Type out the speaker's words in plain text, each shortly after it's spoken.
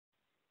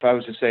if I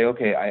was to say,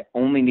 okay, I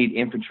only need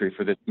infantry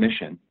for this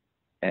mission,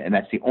 and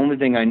that's the only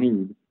thing I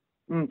need,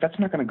 that's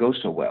not going to go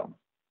so well.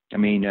 I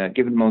mean,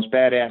 given the most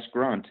badass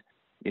grunt,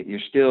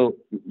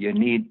 you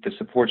need the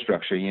support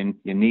structure. You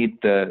need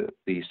the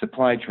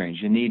supply trains.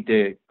 You need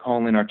to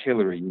call in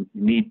artillery. You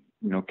need,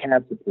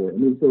 CAD support. I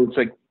mean, so it's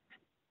like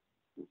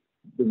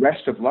the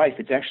rest of life.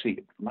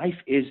 Life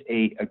is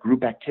a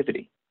group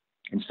activity.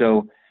 And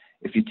so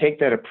if you take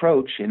that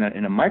approach in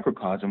a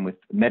microcosm with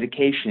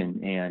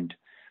medication and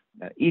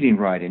eating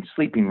right and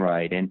sleeping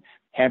right and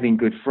having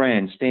good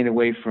friends, staying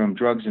away from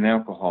drugs and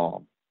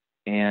alcohol,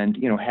 and,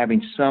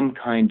 having some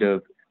kind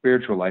of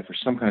spiritual life or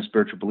some kind of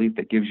spiritual belief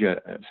that gives you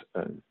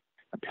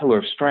a pillar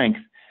of strength,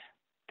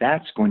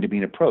 that's going to be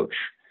an approach.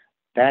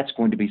 That's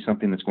going to be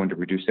something that's going to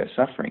reduce that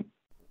suffering.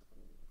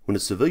 When a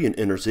civilian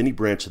enters any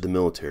branch of the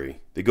military,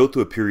 they go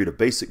through a period of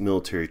basic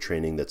military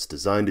training that's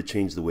designed to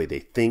change the way they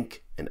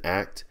think and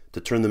act,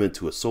 to turn them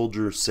into a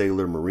soldier,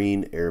 sailor,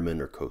 Marine,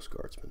 airman, or Coast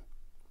Guardsman.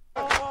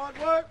 Hard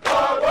work,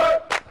 hard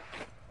work.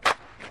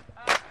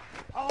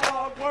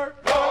 Hard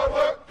work, hard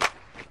work.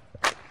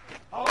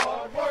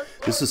 Hard work.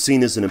 This is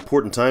seen as an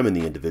important time in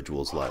the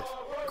individual's life,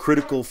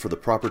 critical for the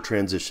proper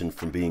transition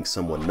from being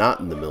someone not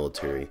in the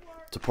military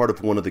to part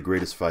of one of the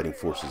greatest fighting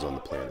forces on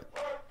the planet.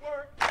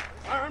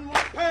 Earn my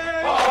pay.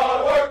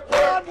 Hard work,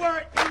 hard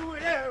work, do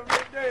it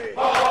every day.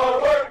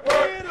 Hard work,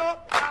 get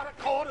up out of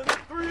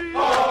 2:45.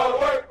 Hard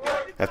work,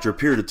 work. After a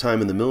period of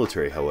time in the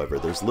military, however,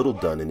 there's little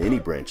done in any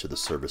branch of the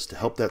service to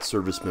help that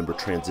service member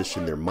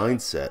transition their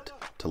mindset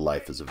to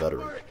life as a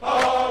veteran.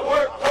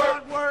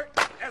 Hard work,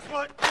 that's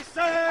what they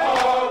say.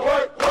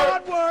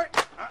 Hard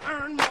work, I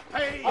earn my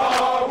pay.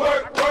 Hard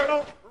work.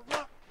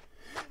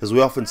 As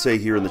we often say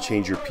here in the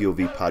Change Your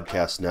POV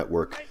podcast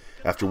network,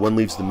 after one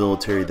leaves the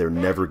military, they're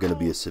never going to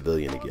be a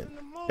civilian again.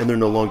 And they're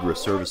no longer a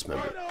service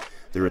member.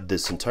 They're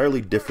this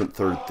entirely different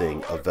third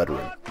thing, a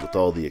veteran, with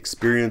all the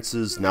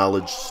experiences,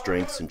 knowledge,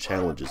 strengths, and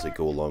challenges that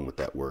go along with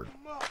that word.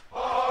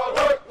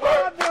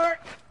 Hard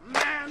work,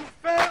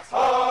 manifest.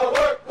 Hard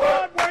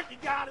work, you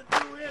gotta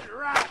do it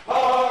right.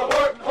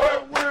 Hard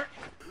work.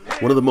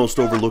 One of the most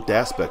overlooked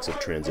aspects of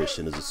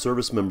transition is a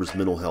service member's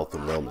mental health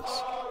and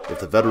wellness. If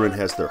the veteran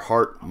has their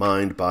heart,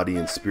 mind, body,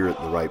 and spirit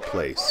in the right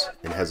place,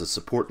 and has a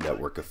support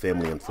network of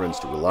family and friends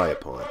to rely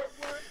upon,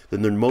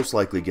 then they're most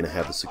likely going to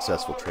have a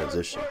successful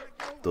transition.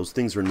 If those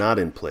things are not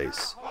in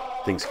place,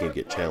 things can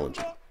get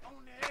challenging.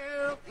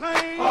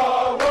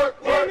 Hard work,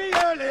 in the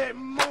early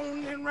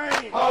morning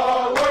rain.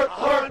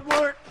 Hard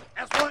work,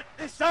 that's what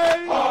they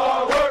say.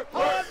 Hard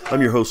work.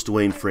 I'm your host,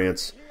 Dwayne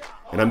France,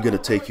 and I'm going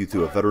to take you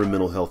through a veteran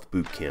mental health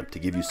boot camp to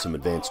give you some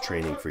advanced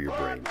training for your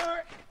brain.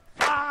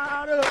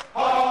 Hard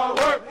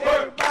work,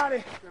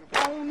 everybody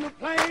on the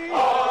plane.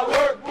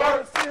 Hard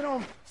work,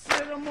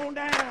 sit them on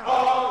down.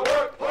 Hard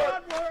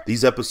work.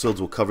 These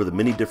episodes will cover the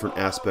many different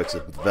aspects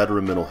of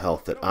veteran mental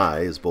health that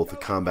I, as both a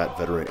combat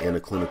veteran and a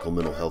clinical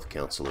mental health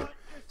counselor,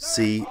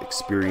 see,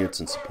 experience,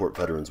 and support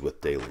veterans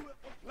with daily.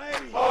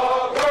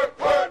 Hard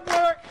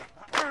work,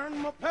 I earn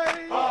my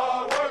pay.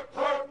 Hard work,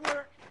 hard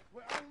work.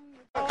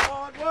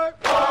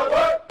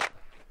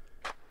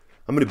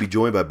 I'm going to be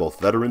joined by both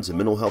veterans and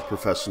mental health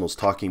professionals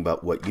talking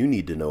about what you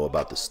need to know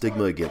about the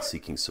stigma against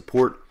seeking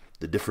support,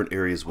 the different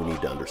areas we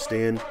need to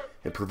understand,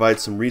 and provide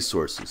some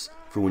resources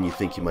for when you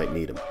think you might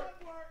need them.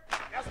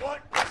 That's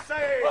what I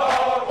say.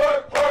 Hard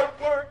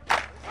work,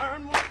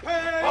 earn my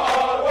pay.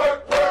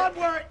 Hard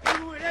work,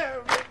 do it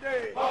every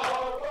day.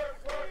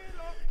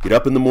 Get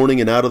up in the morning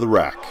and out of the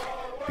rack,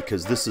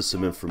 because this is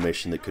some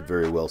information that could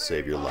very well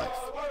save your life.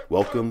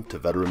 Welcome to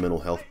Veteran Mental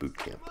Health Boot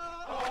Camp.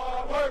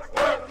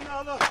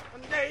 Another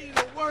day's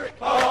of work.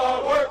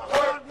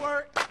 Hard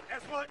work,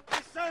 that's what they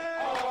say.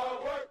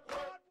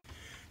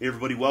 Hey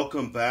everybody,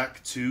 welcome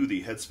back to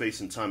the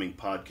Headspace and Timing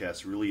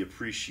podcast. Really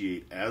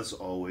appreciate, as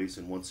always,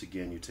 and once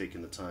again, you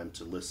taking the time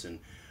to listen.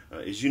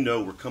 As you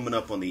know, we're coming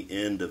up on the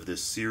end of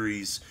this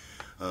series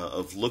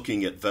of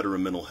looking at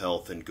veteran mental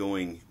health and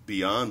going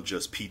beyond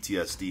just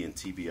PTSD and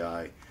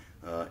TBI,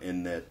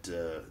 and that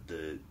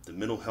the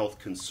mental health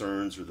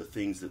concerns or the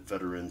things that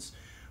veterans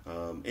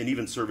and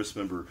even service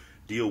member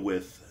deal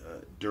with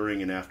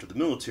during and after the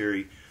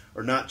military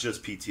are not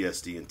just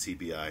PTSD and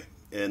TBI.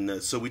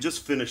 And so we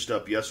just finished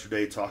up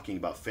yesterday talking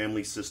about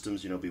family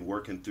systems, been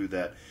working through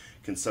that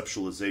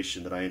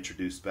conceptualization that I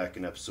introduced back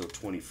in episode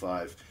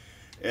 25.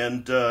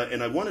 And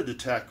I wanted to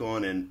tack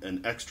on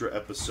an extra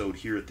episode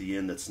here at the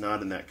end that's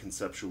not in that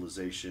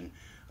conceptualization,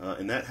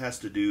 and that has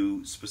to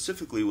do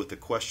specifically with the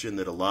question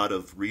that a lot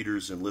of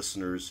readers and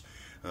listeners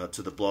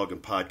to the blog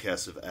and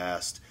podcast have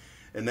asked,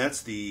 and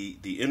that's the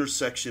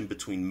intersection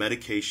between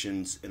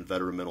medications and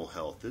veteran mental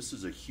health. This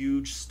is a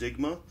huge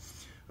stigma,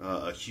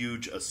 a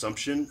huge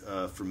assumption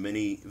for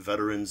many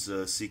veterans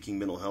seeking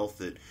mental health,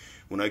 that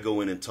when I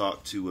go in and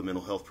talk to a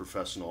mental health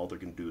professional, all they're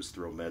going to do is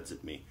throw meds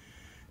at me.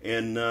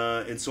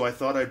 And so I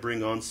thought I'd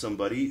bring on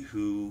somebody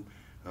who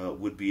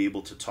would be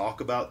able to talk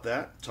about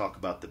that, talk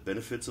about the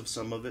benefits of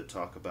some of it,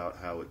 talk about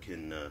how it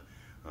can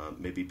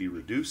maybe be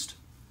reduced,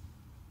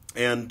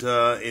 and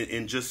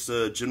just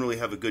generally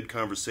have a good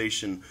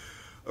conversation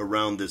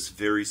around this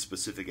very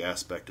specific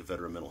aspect of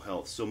veteran mental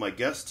health. So my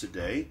guest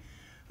today,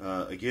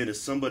 again,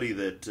 is somebody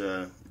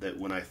that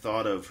when I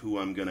thought of who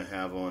I'm going to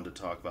have on to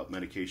talk about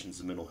medications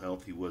and mental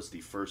health, he was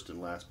the first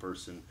and last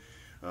person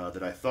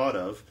that I thought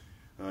of,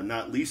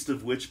 not least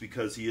of which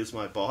because he is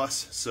my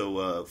boss.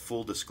 So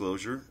full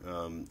disclosure,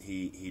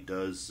 he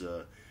is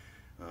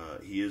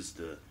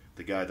the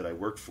guy that I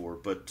work for.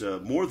 But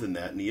more than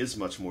that, and he is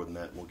much more than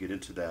that, and we'll get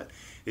into that,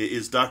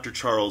 is Dr.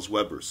 Charles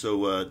Weber.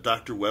 So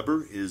Dr.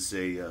 Weber is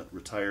a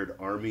retired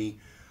Army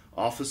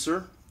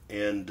officer,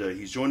 and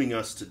he's joining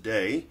us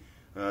today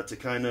to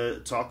kind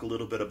of talk a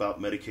little bit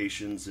about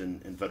medications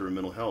and veteran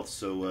mental health.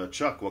 So,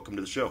 Chuck, welcome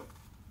to the show.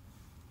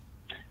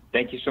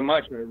 Thank you so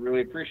much. I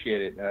really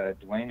appreciate it,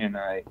 Dwayne, and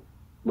I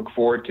look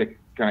forward to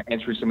kind of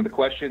answering some of the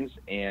questions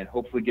and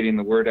hopefully getting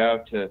the word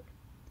out to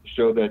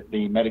show that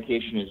the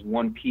medication is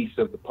one piece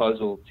of the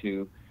puzzle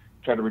to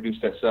try to reduce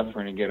that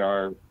suffering and get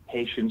our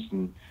patients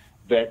and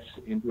vets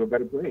into a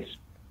better place.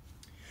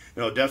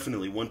 No,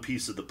 definitely. One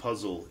piece of the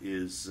puzzle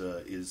is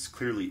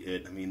clearly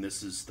it. I mean,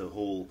 this is the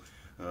whole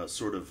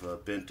sort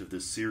of bent of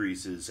this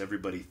series is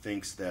everybody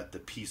thinks that the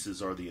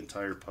pieces are the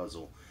entire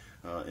puzzle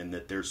and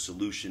that their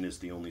solution is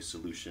the only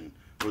solution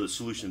or the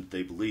solution that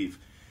they believe.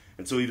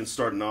 And so even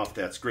starting off,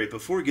 that's great.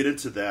 Before we get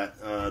into that,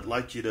 I'd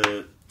like you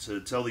to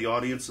tell the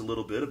audience a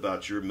little bit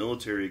about your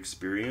military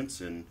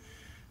experience and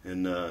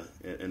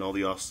all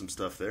the awesome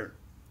stuff there.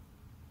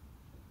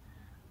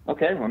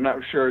 Okay, well, I'm not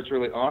sure it's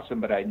really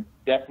awesome, but I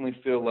definitely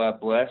feel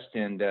blessed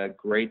and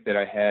great that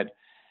I had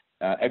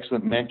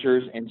excellent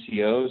mentors,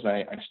 NCOs.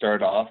 I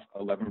started off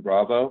 11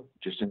 Bravo,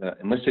 just an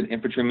enlisted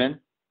infantryman,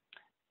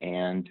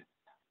 and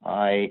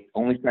I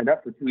only signed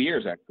up for 2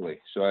 years, actually.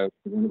 So I was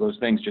one of those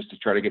things just to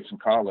try to get some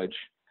college.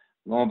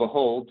 Lo and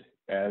behold,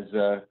 as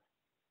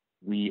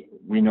we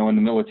know in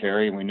the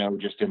military, and we know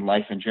just in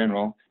life in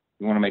general,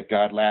 you want to make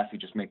God laugh, you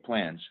just make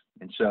plans.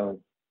 And so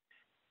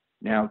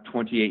now,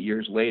 28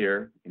 years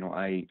later,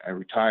 I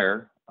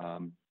retire,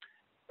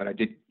 but I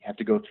did have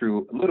to go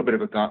through a little bit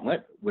of a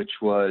gauntlet, which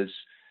was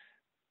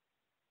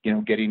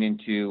getting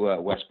into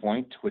West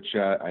Point, which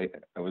I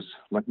was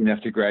lucky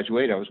enough to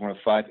graduate. I was one of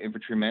 5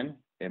 infantrymen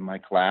in my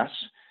class,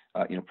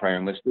 prior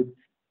enlisted.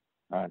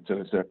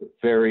 So it's a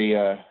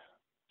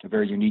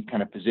very unique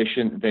kind of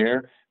position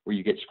there where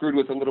you get screwed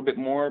with a little bit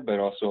more, but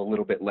also a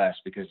little bit less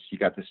because you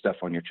got this stuff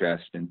on your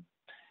chest. And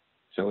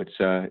so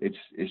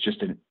it's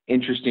just an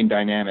interesting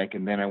dynamic.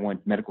 And then I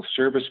went Medical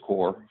Service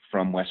Corps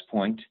from West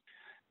Point.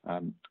 I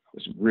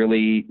was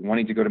really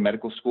wanting to go to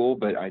medical school,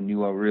 but I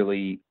knew I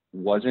really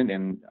wasn't,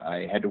 and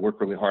I had to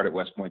work really hard at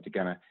West Point to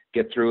kind of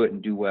get through it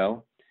and do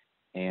well,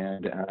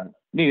 and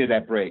needed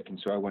that break. And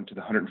so I went to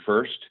the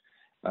 101st,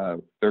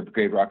 3rd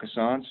Brigade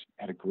Reconnaissance,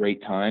 had a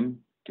great time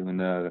doing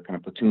the kind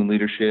of platoon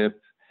leadership,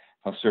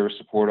 health service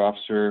support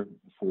officer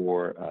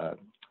for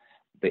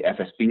the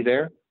FSB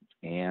there.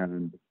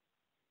 And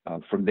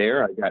from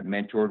there, I got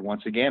mentored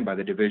once again by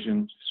the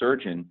division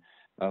surgeon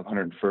of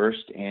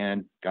 101st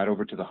and got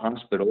over to the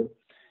hospital.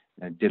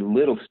 I did a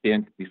little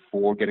stint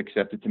before get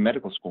accepted to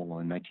medical school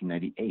in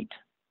 1998.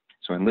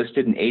 So I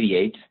enlisted in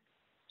 88.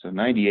 So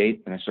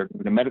 98, and I started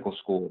going to medical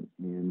school.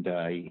 And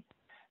I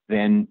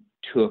then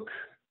took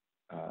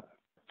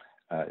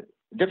a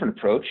different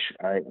approach.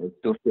 I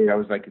still stayed, I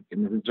was like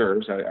in the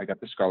reserves. I got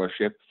the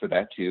scholarship for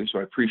that too. So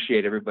I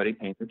appreciate everybody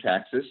paying their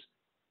taxes,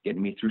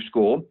 getting me through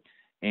school.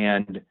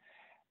 And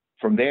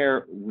from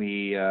there,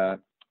 we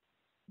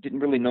didn't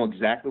really know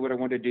exactly what I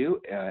wanted to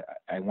do.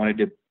 I wanted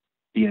to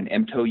be an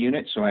MTO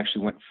unit, so I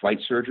actually went flight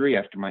surgery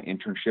after my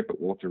internship at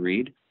Walter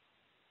Reed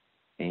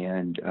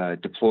and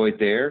deployed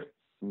there.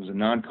 It was a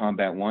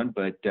non-combat one,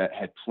 but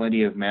had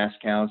plenty of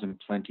MASCOWs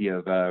and plenty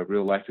of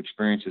real-life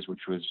experiences,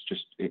 which was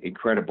just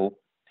incredible.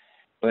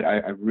 But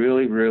I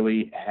really,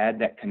 really had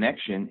that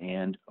connection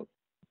and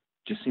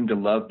just seemed to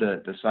love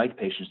the psych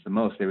patients the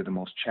most. They were the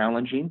most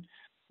challenging.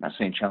 I'm not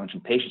saying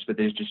challenging patients, but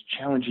there's just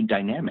challenging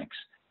dynamics.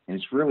 And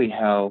it's really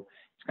how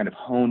it's kind of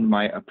honed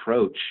my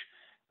approach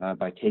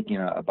by taking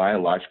a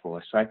biological,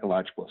 a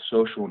psychological, a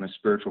social, and a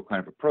spiritual kind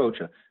of approach,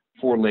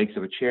 4 legs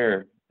of a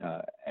chair,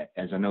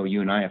 as I know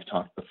you and I have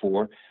talked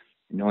before,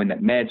 knowing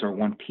that meds are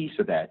one piece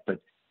of that, but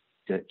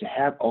to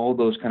have all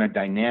those kind of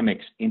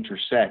dynamics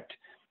intersect,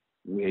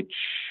 which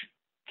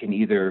can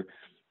either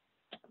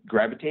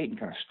gravitate and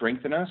kind of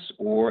strengthen us,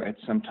 or at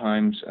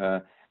sometimes,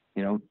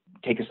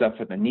 take us up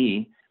at the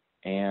knee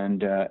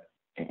and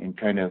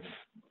kind of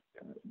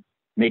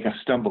make us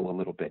stumble a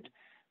little bit.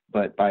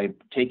 But by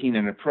taking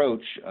an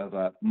approach of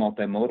a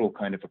multimodal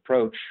kind of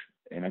approach,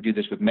 and I do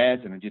this with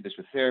meds, and I do this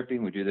with therapy,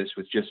 and we do this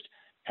with just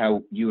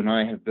how you and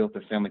I have built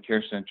the Family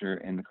Care Center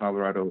and the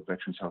Colorado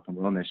Veterans Health and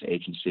Wellness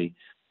Agency,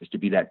 is to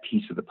be that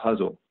piece of the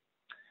puzzle.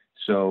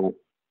 So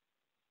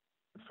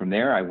from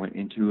there, I went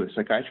into a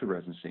psychiatry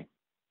residency,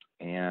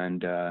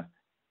 and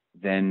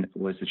then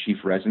was the chief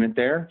resident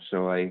there.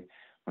 So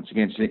once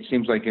again, it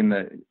seems like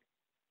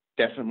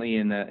definitely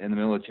in the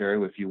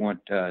military, if you want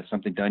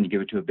something done, you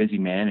give it to a busy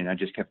man, and I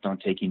just kept on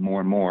taking more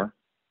and more.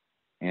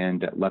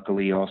 And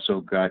luckily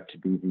also got to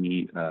be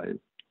the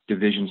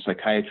division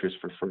psychiatrist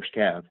for 1st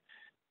Cav.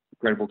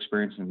 incredible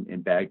experience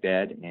in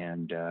Baghdad,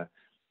 and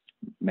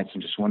met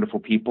some just wonderful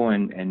people,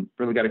 and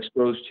really got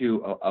exposed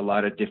to a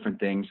lot of different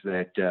things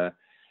that,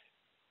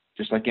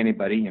 just like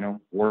anybody,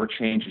 war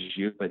changes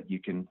you, but you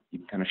can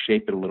kind of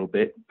shape it a little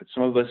bit. But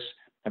some of us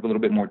have a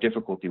little bit more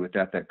difficulty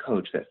without that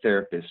coach, that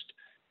therapist,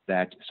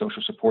 that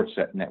social support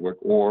network,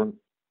 or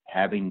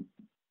having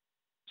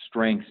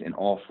strengths in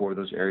all four of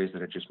those areas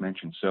that I just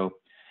mentioned. So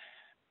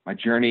my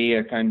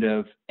journey kind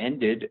of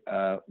ended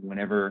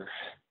whenever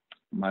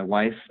my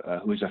wife,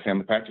 who is a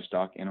family practice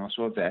doc and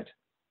also a vet,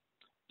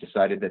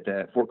 decided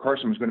that Fort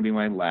Carson was going to be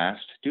my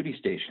last duty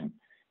station.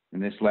 In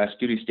this last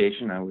duty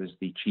station, I was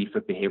the chief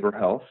of behavioral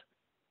health.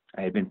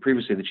 I had been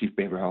previously the chief of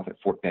behavioral health at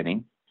Fort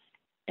Benning,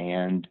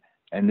 and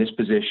this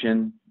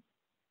position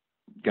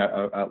got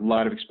a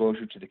lot of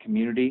exposure to the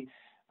community,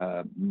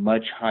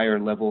 much higher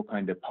level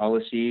kind of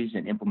policies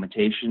and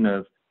implementation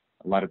of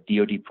a lot of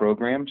DoD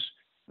programs.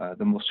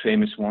 The most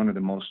famous one, or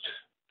the most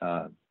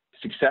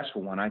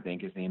successful one, I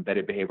think, is the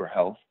embedded behavioral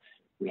health.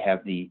 We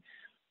have the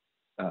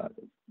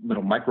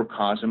little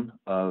microcosm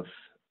of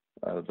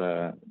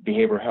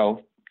behavioral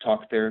health,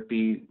 talk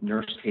therapy,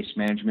 nurse case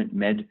management,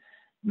 med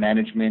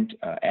management,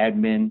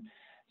 admin,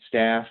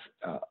 staff,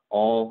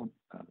 all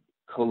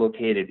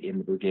co-located in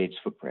the brigade's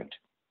footprint.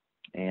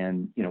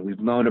 And, we've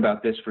known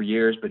about this for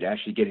years, but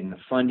actually getting the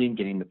funding,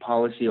 getting the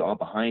policy all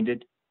behind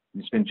it,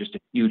 it's been just a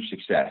huge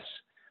success.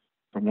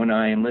 From when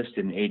I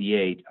enlisted in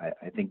 '88,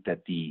 I think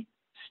that the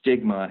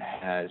stigma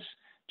has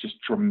just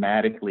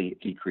dramatically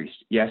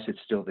decreased. Yes, it's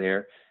still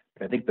there,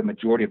 but I think the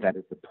majority of that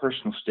is the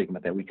personal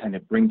stigma that we kind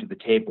of bring to the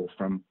table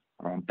from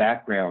our own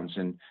backgrounds,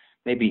 and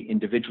maybe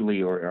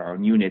individually or our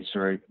own units,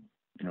 or,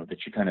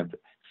 that you kind of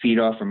feed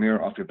off or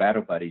mirror off your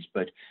battle buddies.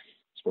 But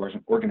as far as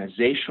an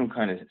organizational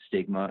kind of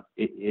stigma,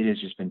 it has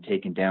just been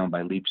taken down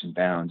by leaps and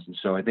bounds. And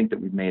so I think that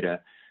we've made a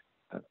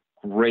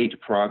great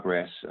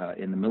progress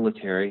in the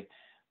military.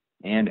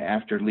 And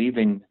after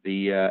leaving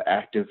the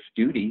active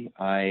duty,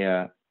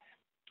 I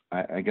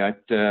got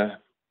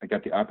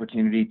the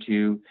opportunity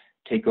to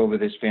take over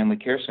this family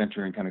care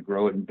center and kind of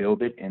grow it and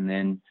build it. And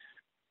then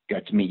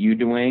got to meet you,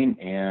 Dwayne,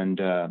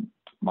 and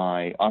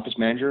my office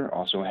manager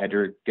also had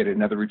to get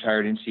another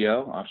retired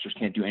NCO. Officers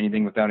can't do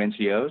anything without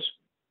NCOs.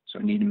 So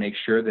I need to make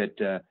sure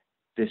that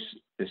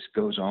this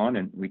goes on.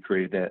 And we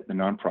created the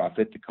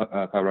nonprofit,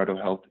 the Colorado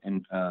Health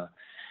and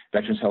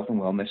Veterans Health and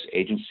Wellness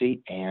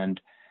Agency,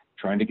 and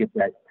trying to get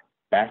that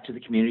back to the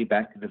community,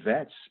 back to the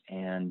vets,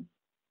 and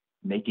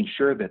making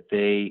sure that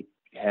they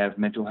have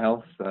mental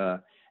health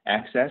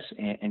access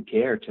and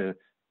care to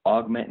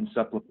augment and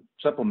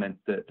supplement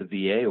the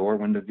VA, or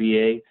when the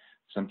VA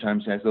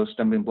sometimes has those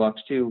stumbling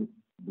blocks too,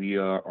 we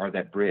are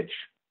that bridge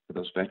for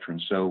those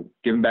veterans. So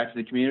giving back to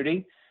the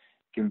community,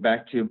 giving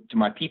back to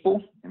my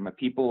people, and my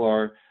people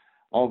are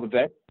all the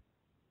vets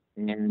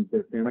and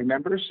their family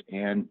members,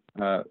 and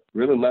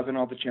really loving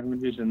all the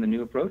challenges and the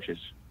new approaches.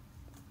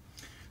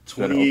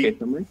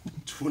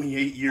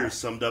 28 years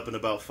summed up in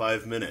about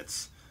 5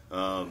 minutes.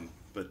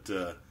 But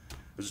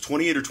was it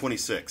 28 or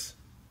 26?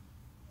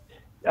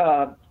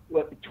 Well,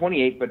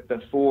 28, but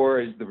the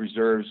 4 is the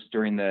reserves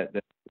during the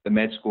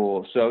med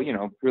school. So,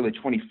 really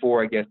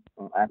 24, I guess,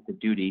 active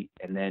duty.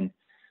 And then,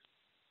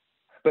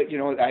 but,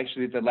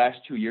 actually the last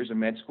 2 years of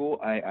med school,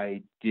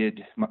 I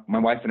did, my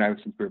wife and I,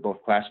 since we were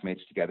both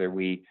classmates together,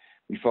 we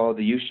followed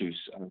the USUs.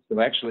 So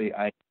actually,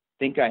 I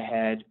think I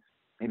had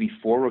maybe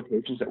 4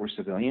 rotations that were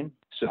civilian.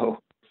 So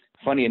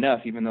funny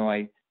enough, even though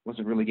I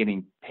wasn't really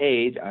getting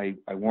paid, I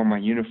wore my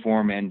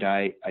uniform, and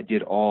I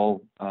did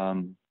all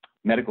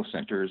medical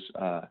centers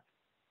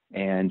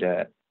and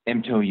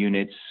MTO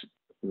units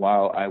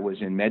while I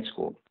was in med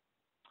school.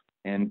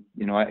 And,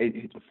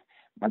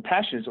 my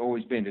passion has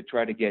always been to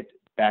try to get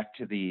back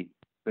to the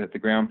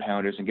ground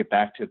pounders and get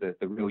back to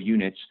the real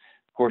units.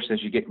 Of course,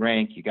 as you get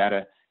rank, you got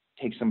to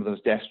take some of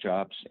those desk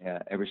jobs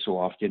every so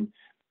often.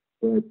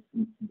 But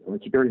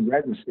like during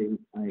residency,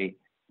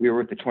 we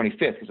were at the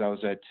 25th, because I was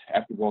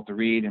after Walter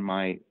Reed and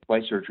my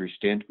flight surgery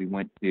stint, we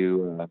went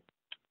to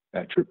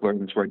Tripler,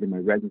 and that's where I did my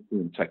residency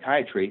in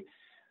psychiatry,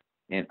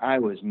 and I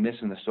was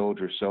missing the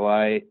soldiers. So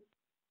I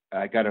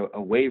got a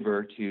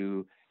waiver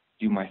to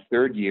do my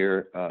 3rd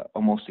year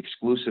almost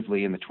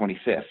exclusively in the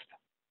 25th,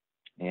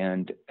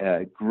 and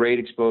great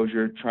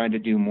exposure, trying to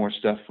do more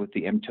stuff with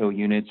the MTO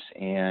units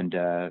and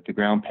the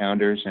ground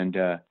pounders, and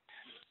I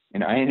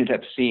ended up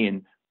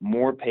seeing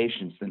more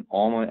patients than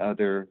all my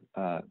other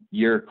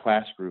year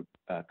class group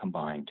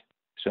combined.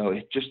 So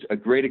it's just a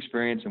great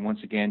experience. And once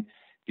again,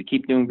 if you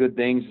keep doing good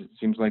things, it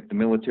seems like the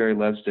military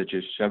loves to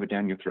just shove it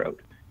down your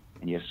throat,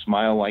 and you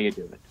smile while you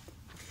do it.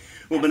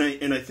 Well,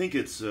 and I think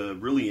it's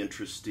really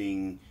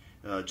interesting,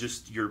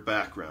 just your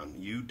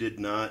background. You did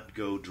not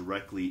go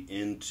directly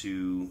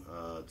into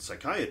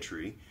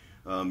psychiatry.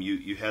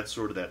 You had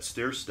sort of that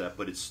stair step,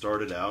 but it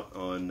started out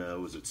on,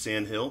 was it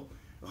Sand Hill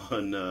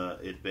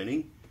at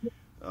Benning?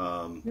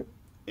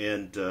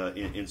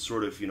 And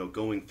sort of,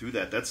 going through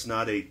that's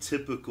not a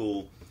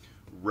typical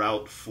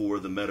route for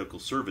the medical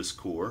service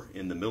corps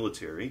in the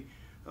military.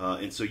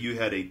 And so you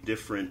had a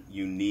different,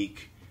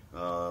 unique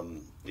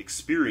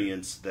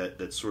experience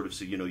that sort of,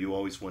 so, you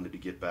always wanted to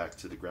get back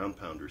to the ground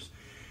pounders.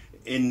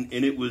 And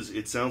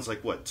it sounds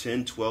like, what,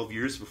 10, 12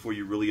 years before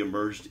you really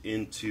emerged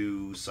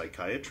into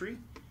psychiatry?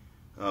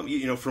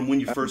 From when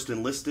you first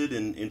enlisted.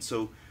 And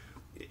so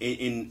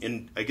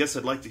I guess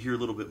I'd like to hear a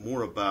little bit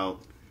more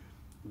about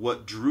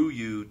what drew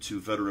you to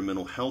veteran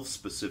mental health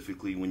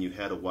specifically, when you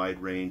had a wide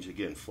range,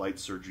 again, flight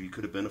surgery. You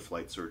could have been a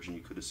flight surgeon.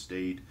 You could have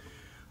stayed,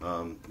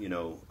 in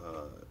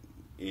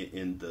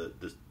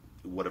the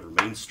whatever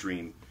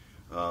mainstream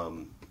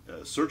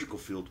surgical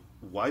field.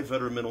 Why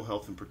veteran mental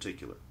health in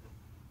particular?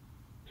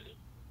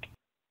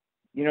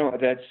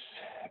 That's,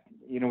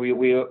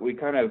 we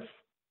kind of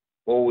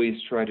always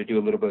try to do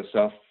a little bit of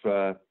self,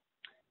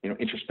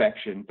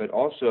 introspection, but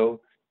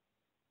also,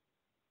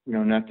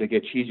 not to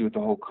get cheesy with the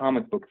whole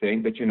comic book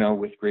thing, but,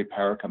 with great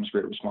power comes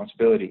great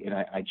responsibility. And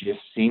I just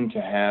seem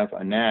to have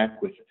a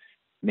knack with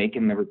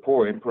making the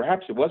rapport, and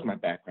perhaps it was my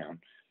background.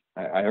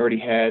 I already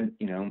had,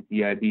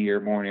 EIB,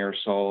 airborne air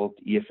assault,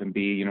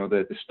 EFMB,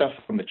 the stuff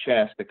from the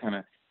chest that kind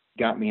of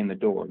got me in the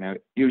door. Now,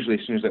 usually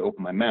as soon as I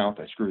open my mouth,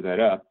 I screw that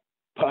up.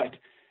 But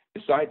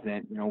besides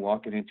that,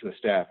 walking into a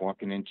staff,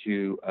 walking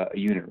into a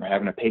unit, or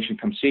having a patient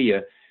come see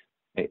you,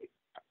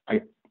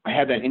 I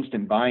had that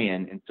instant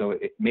buy-in, and so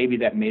maybe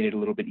that made it a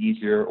little bit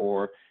easier,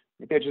 or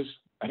maybe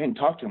I didn't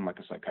talk to him like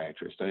a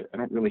psychiatrist. I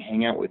don't really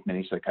hang out with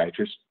many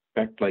psychiatrists.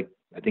 In fact,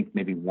 I think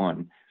maybe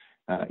one.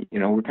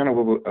 We're kind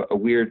of a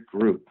weird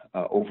group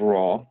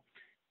overall,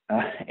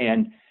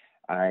 and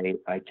I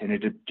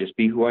tended to just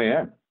be who I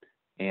am,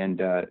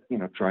 and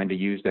trying to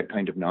use that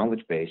kind of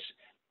knowledge base.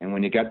 And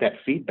when you got that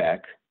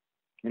feedback,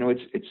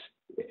 it's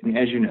and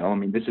as you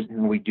know, this is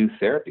how we do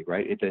therapy,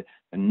 right? It's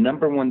the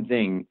number one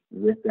thing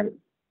with that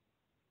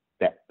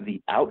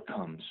the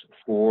outcomes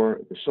for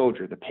the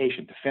soldier, the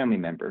patient, the family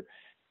member,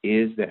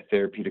 is that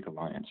therapeutic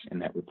alliance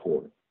and that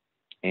rapport.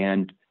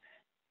 And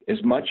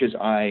as much as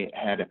I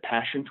had a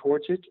passion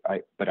towards it,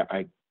 I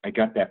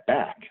got that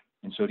back.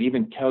 And so to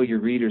even tell your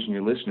readers and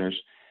your listeners,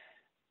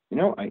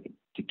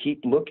 to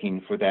keep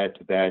looking for that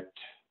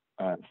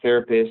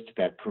therapist,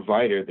 that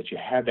provider that you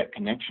have that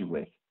connection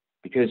with,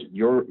 because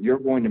you're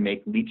going to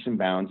make leaps and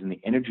bounds, and the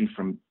energy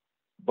from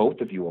both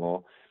of you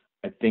all,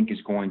 I think,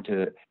 is going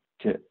to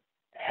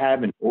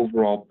have an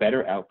overall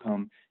better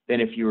outcome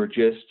than if you were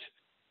just,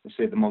 let's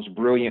say, the most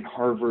brilliant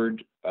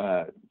Harvard,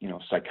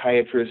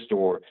 psychiatrist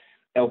or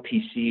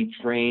LPC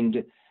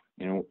trained,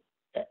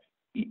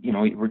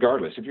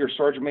 regardless. If you're a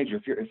sergeant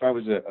major, if I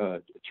was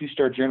a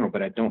 2-star general,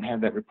 but I don't have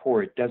that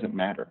rapport, it doesn't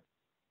matter.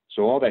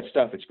 So all that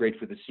stuff, it's great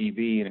for the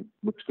CV and it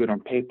looks good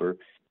on paper,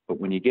 but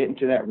when you get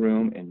into that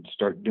room and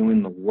start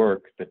doing the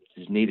work that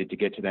is needed to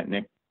get to that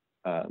next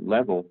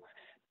level,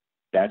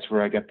 that's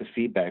where I got the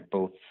feedback,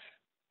 both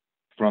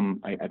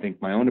from, I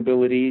think, my own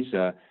abilities,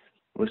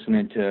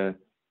 listening to,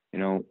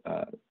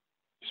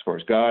 as far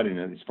as God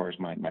and as far as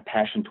my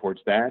passion towards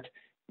that,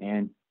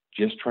 and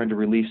just trying to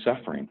relieve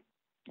suffering.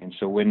 And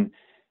so when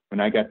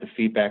I got the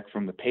feedback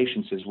from the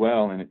patients as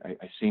well, and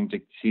I seem to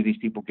see these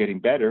people getting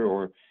better,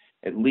 or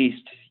at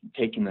least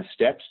taking the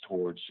steps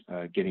towards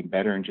getting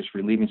better and just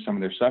relieving some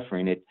of their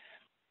suffering, it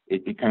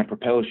kind of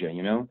propels you,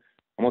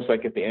 almost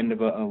like at the end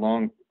of a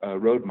long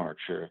road march,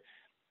 or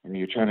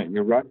you're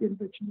rucking,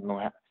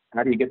 but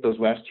how do you get those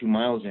last 2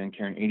 miles in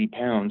carrying 80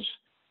 pounds,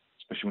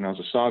 especially when I was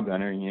a saw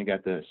gunner and you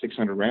got the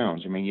 600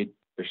 rounds?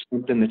 There's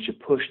something that you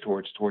push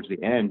towards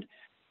the end.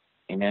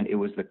 And it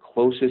was the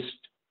closest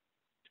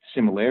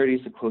similarities,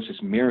 the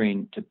closest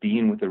mirroring to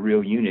being with a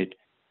real unit,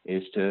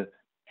 is to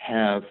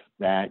have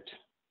that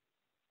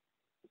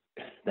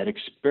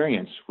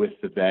experience with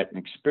the vet and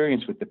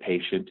experience with the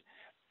patient,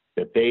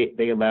 that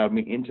they allowed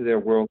me into their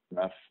world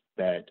enough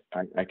that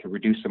I could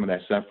reduce some of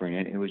that suffering.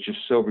 And it was just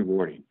so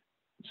rewarding.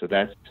 So is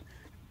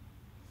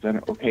that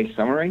an okay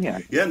summary?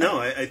 Yeah, no,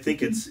 I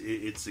think it's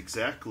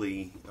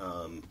exactly,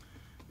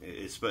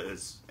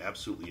 it's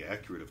absolutely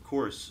accurate, of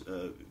course,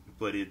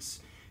 but it's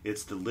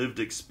the lived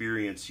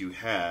experience you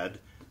had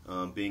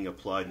being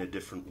applied in a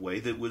different way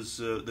that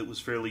was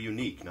fairly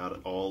unique.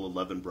 Not all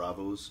 11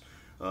 Bravos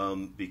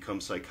become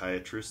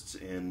psychiatrists,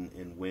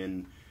 and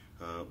when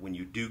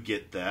you do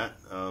get that,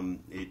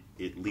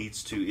 it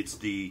leads to, it's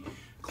the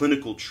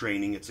clinical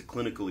training, it's a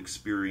clinical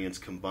experience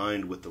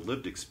combined with the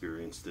lived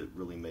experience that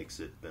really makes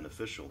it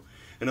beneficial.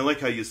 And I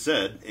like how you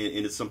said,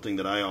 and it's something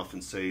that I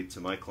often say to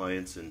my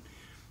clients and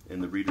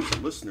the readers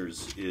and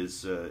listeners,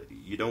 is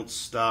you don't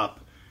stop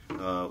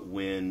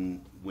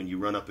when you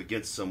run up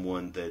against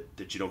someone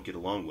that you don't get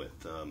along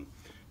with.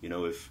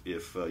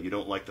 If you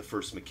don't like the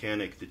first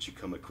mechanic that you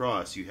come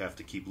across, you have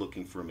to keep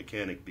looking for a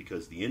mechanic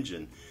because the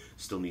engine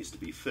still needs to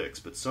be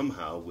fixed. But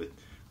somehow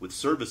with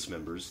service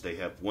members, they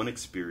have one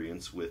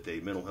experience with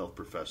a mental health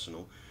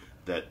professional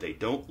that they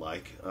don't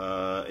like,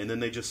 and then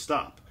they just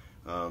stop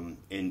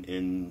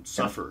and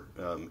suffer.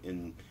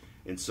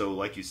 And so,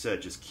 like you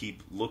said, just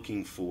keep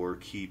looking for,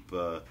 keep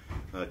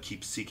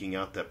seeking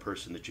out that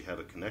person that you have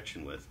a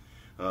connection with.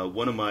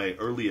 One of my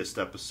earliest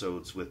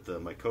episodes with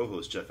my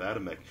co-host, Jeff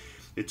Adamek,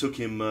 it took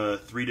him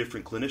 3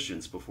 different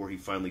clinicians before he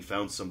finally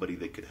found somebody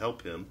that could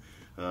help him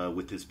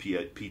with his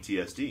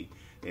PTSD,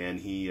 and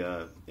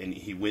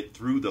he went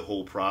through the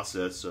whole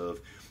process of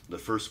the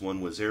first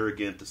one was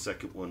arrogant, the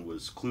second one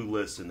was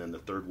clueless, and then the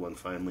third one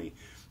finally,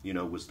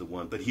 was the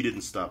one. But he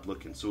didn't stop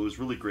looking. So it was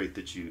really great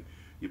that you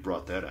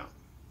brought that out.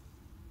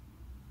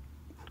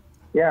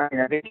 Yeah,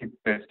 I think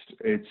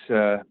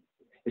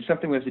it's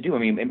something we have to do. I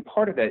mean, and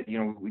part of that,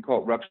 we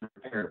call it rupture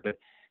repair, but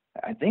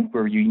I think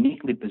we're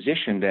uniquely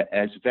positioned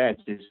as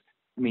vets.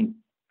 I mean,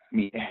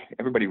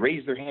 everybody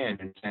raise their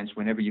hand in a sense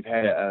whenever you've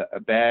had a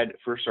bad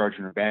first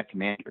sergeant or a bad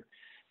commander.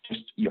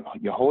 Just you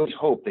always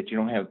hope that you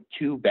don't have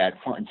two bad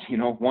ones.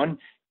 One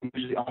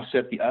usually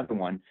offset the other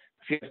one.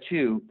 If you have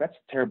two, that's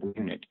a terrible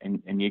unit,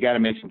 and you got to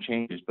make some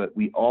changes. But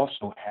we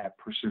also have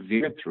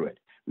persevered through it.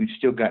 We've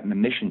still gotten the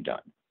mission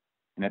done.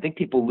 And I think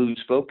people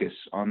lose focus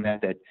on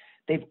that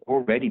they've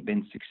already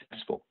been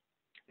successful.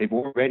 They've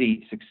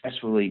already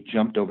successfully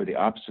jumped over the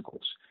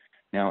obstacles.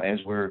 Now, as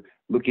we're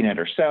looking at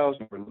ourselves,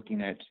 and we're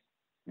looking at,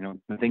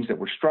 the things that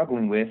we're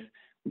struggling with,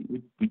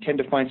 we tend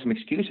to find some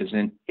excuses.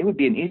 And it would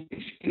be an easy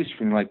excuse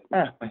for me, like,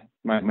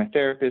 my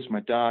therapist, my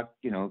doc,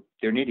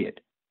 they're an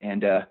idiot.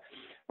 And,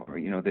 or,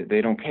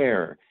 they don't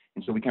care.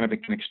 And so we kind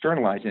of can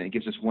externalize it, and it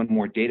gives us one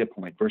more data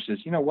point versus,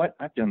 what,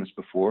 I've done this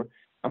before.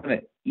 I'm going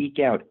to eke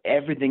out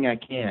everything I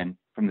can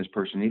from this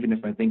person, even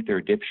if I think they're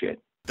a dipshit.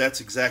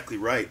 That's exactly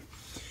right.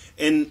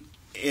 And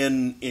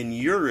in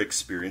your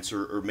experience,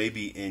 or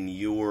maybe in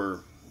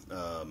your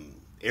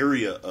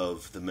area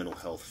of the mental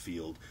health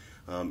field,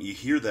 you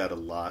hear that a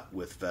lot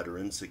with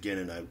veterans. Again,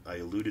 and I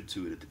alluded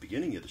to it at the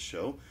beginning of the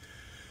show,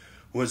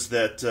 was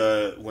that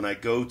when I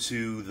go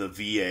to the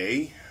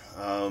VA,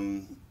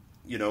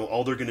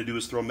 all they're going to do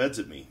is throw meds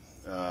at me.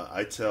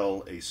 I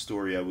tell a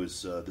story.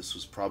 This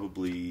was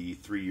probably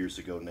 3 years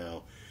ago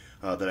now,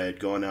 that I had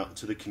gone out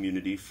into the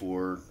community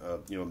for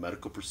a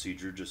medical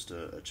procedure, just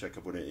a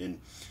checkup on it. And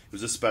it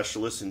was a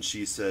specialist, and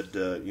she said,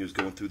 he was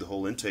going through the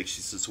whole intake.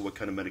 She said, "So what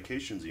kind of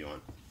medications are you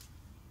on?"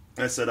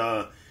 And I said,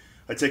 "I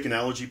take an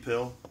allergy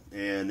pill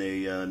and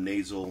a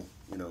nasal,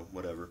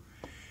 whatever."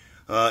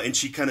 And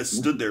she kind of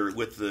stood there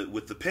with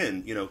the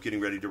pen,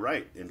 getting ready to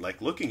write and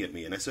like looking at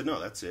me. And I said, "No,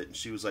 that's it." And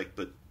she was like,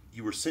 "But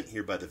you were sent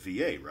here by the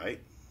VA, right?"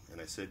 And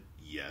I said,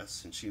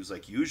 "Yes." And she was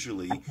like,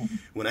 "Usually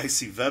when I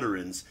see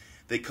veterans,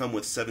 they come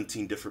with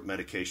 17 different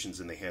medications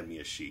and they hand me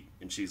a sheet."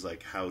 And she's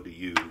like, "How do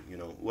you,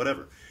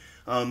 whatever."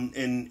 And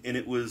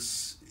it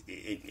was,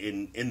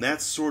 and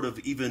that's sort of,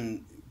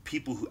 even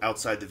people who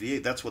outside the VA,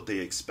 that's what they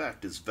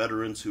expect, is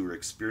veterans who are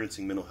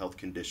experiencing mental health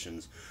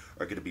conditions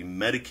are going to be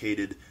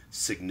medicated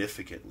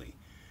significantly.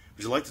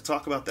 Would you like to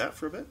talk about that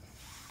for a bit?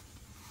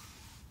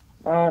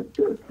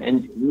 Sure.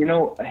 And,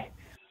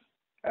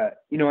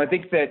 I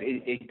think that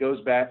it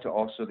goes back to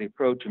also the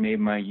approach, or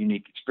maybe my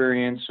unique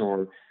experience,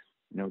 or,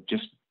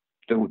 just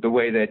the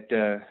way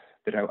that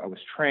I was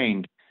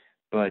trained.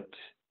 But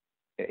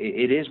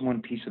it is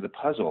one piece of the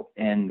puzzle.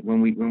 And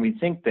when we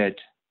think that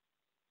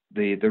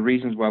the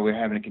reasons why we're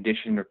having a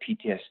condition or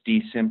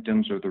PTSD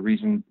symptoms, or the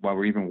reason why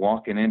we're even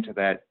walking into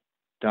that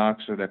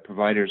doc's or that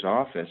provider's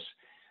office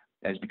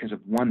as because of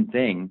one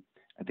thing,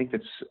 I think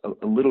that's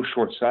a little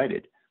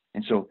short-sighted.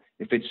 And so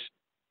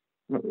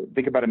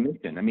think about a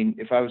mission. I mean,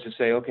 if I was to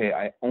say, okay,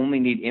 I only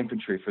need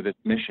infantry for this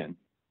mission,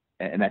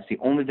 and that's the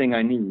only thing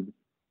I need,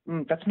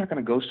 that's not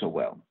going to go so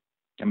well.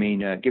 I mean,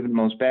 given the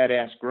most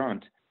badass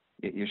grunt,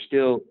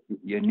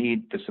 you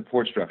need the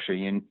support structure.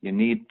 You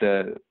need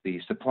the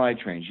supply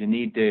trains. You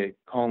need to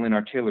call in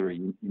artillery.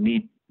 You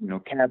need,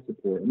 cab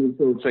support. I mean,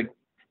 so it's like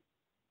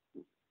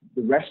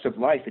the rest of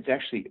life.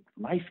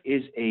 Life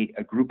is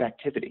a group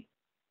activity.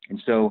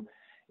 And so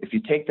if you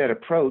take that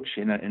approach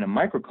in a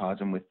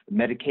microcosm with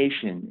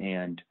medication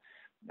and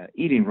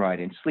eating right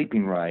and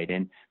sleeping right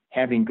and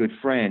having good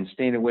friends,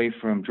 staying away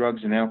from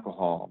drugs and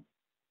alcohol,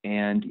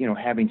 and,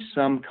 having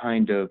some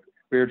kind of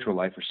spiritual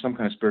life or some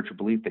kind of spiritual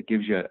belief that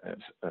gives you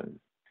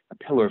a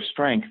pillar of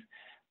strength,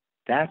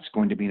 that's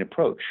going to be an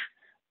approach.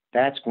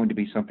 That's going to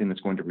be something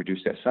that's going to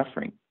reduce that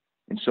suffering.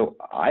 And so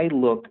I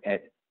look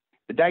at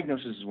the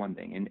diagnosis is one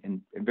thing,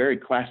 and very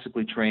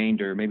classically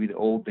trained, or maybe the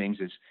old things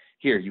is,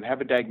 here, you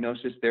have a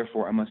diagnosis,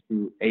 therefore I must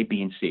do A,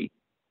 B, and C.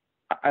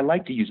 I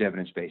like to use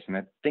evidence-based, and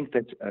I think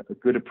that's a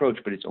good approach,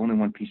 but it's only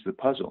one piece of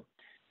the puzzle.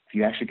 If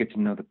you actually get to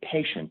know the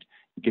patient,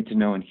 you get to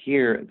know and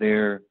hear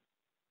their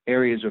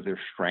areas of their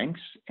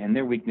strengths and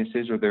their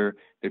weaknesses, or their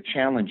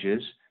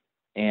challenges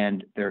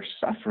and their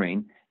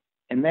suffering,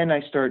 and then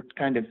I start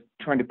kind of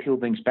trying to peel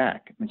things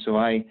back. And so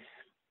I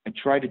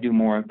try to do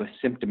more of a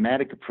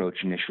symptomatic approach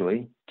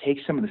initially, take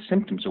some of the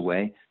symptoms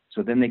away,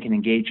 so then they can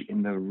engage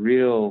in the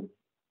real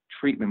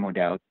treatment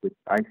modality, which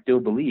I still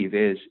believe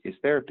is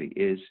therapy,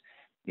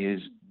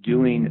 is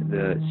doing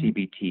the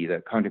CBT,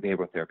 the cognitive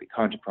behavioral therapy,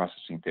 content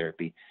processing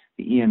therapy,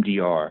 the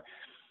EMDR,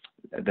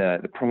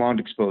 the prolonged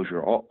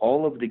exposure,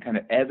 all of the kind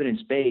of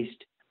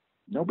evidence-based.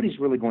 Nobody's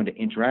really going to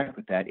interact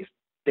with that if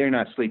they're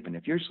not sleeping.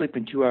 If you're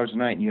sleeping 2 hours a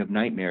night and you have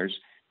nightmares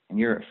and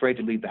you're afraid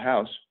to leave the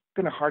house, it's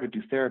kind of hard to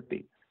do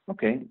therapy.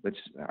 Okay,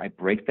 I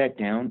break that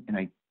down and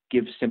I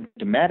give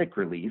symptomatic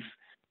relief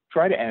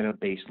try to add a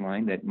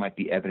baseline that might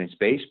be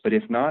evidence-based, but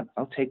if not,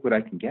 I'll take what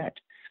I can get.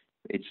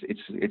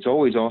 It's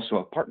always also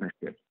a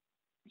partnership.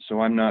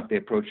 So I'm not the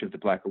approach of the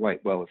black or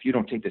white. Well, if you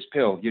don't take this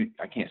pill,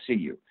 I can't see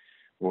you.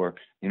 Or,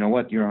 you know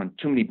what, you're on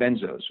too many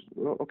benzos.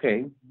 Well,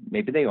 okay,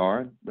 maybe they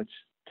are. Let's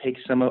take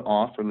some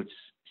off, or let's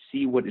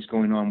see what is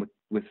going on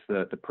with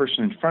the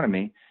person in front of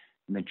me,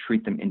 and then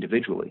treat them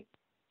individually.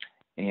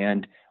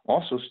 And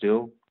also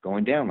still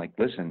going down, like,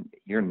 listen,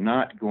 you're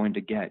not going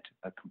to get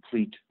a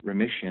complete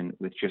remission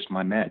with just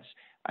my meds.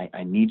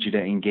 I need you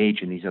to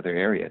engage in these other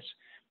areas.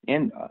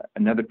 And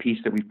another piece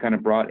that we've kind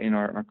of brought in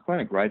our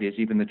clinic, right, is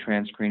even the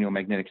transcranial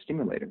magnetic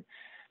stimulator.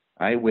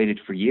 I waited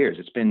for years.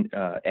 It's been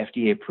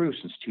FDA approved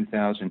since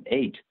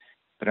 2008,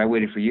 but I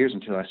waited for years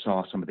until I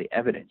saw some of the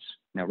evidence.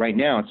 Now, right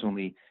now, it's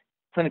only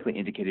clinically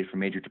indicated for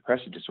major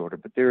depressive disorder,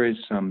 but there is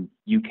some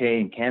UK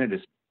and Canada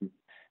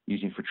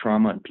using for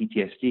trauma and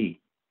PTSD,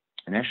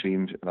 and actually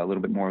even a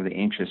little bit more of the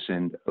anxious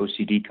and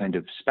OCD kind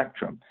of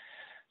spectrum.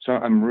 So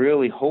I'm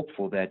really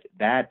hopeful that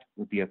that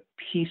will be a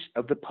piece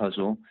of the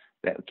puzzle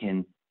that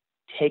can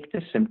take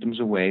the symptoms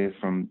away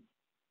from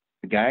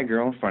the guy or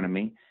girl in front of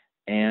me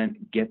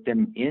and get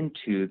them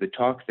into the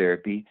talk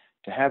therapy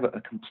to have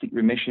a complete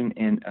remission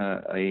and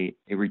a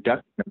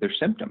reduction of their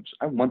symptoms.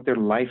 I want their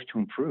life to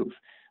improve.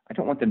 I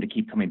don't want them to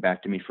keep coming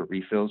back to me for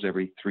refills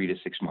every 3 to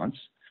 6 months.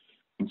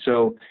 And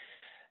so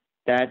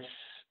that's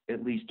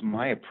at least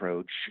my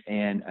approach,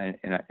 and I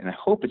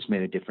hope it's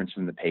made a difference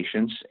in the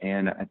patients,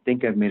 and I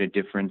think I've made a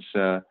difference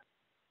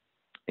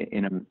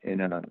in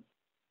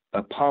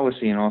a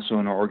policy and also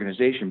in our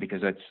organization,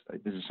 because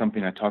this is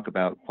something I talk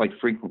about quite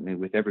frequently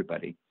with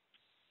everybody,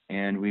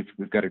 and we've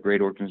got a great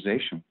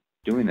organization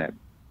doing that,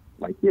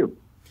 like you.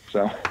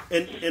 So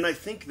and I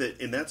think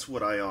that's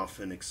what I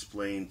often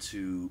explain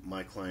to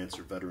my clients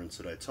or veterans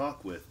that I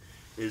talk with,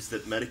 is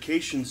that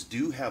medications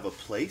do have a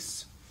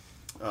place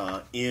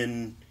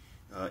in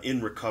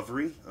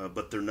recovery,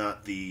 but they're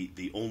not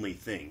the only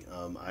thing.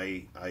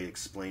 I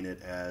explain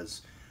it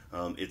as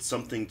it's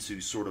something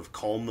to sort of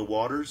calm the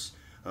waters,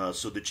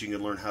 so that you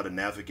can learn how to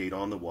navigate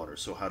on the water,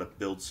 so how to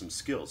build some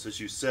skills. As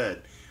you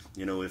said,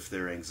 if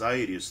their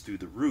anxiety is through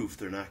the roof,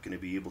 they're not going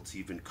to be able to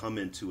even come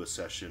into a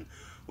session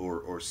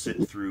or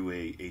sit through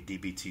a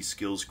DBT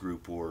skills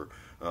group or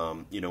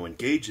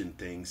engage in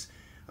things.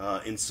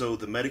 And so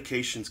the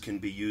medications can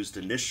be used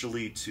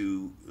initially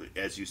to,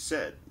 as you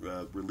said,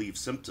 relieve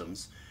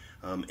symptoms,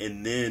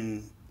 and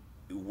then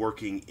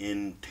working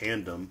in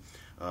tandem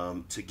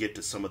to get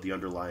to some of the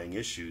underlying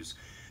issues.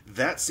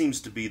 That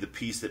seems to be the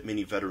piece that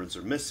many veterans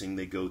are missing.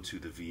 They go to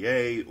the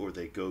VA, or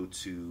they go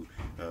to,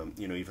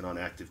 even on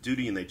active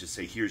duty, and they just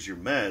say, here's your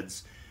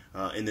meds,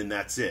 and then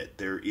that's it.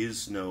 There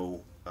is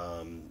no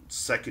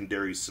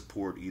secondary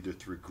support, either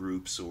through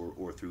groups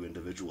or through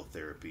individual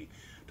therapy,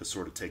 to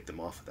sort of take them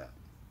off of that.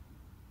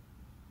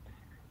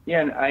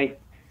 Yeah, and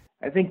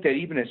I think that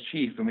even as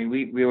chief, I mean,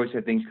 we always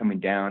had things coming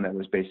down that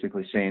was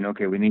basically saying,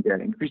 okay, we need to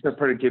increase our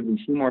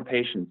productivity, see more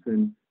patients.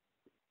 And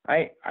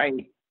I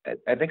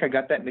think I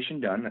got that mission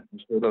done.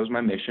 So that was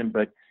my mission,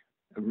 but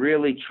I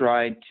really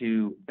tried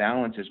to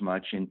balance as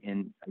much.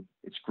 And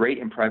it's great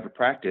in private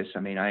practice. I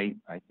mean, I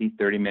see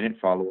 30-minute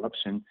follow-ups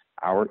and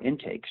hour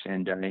intakes.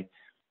 And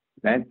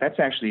that's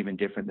actually even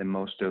different than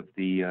most of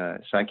the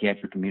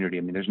psychiatric community.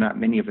 I mean, there's not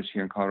many of us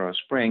here in Colorado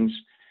Springs,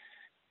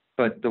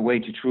 but the way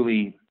to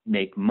truly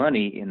make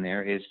money in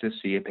there is to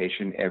see a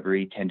patient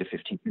every 10 to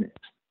 15 minutes.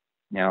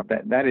 Now,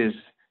 that is,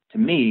 to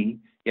me,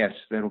 yes,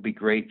 that'll be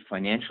great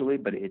financially,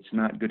 but it's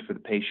not good for the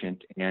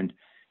patient. And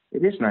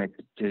it is nice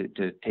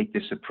to take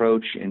this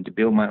approach and to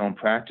build my own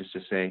practice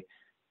to say,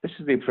 this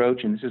is the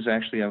approach, and this is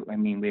actually,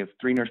 we have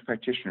 3 nurse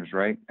practitioners,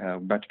 right? We're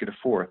about to get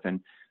a 4th, and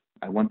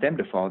I want them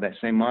to follow that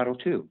same model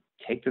too.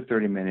 Take the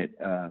 30-minute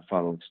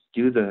follow-ups,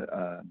 do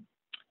the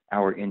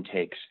hour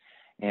intakes,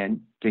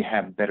 and to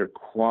have better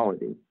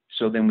quality.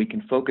 So then we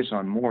can focus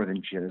on more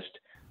than just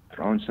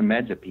throwing some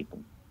meds at people.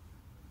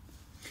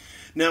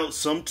 Now,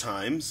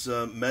 sometimes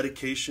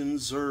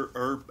medications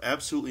are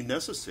absolutely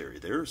necessary.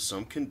 There are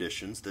some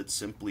conditions that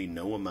simply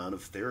no amount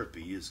of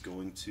therapy is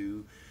going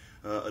to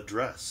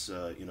address,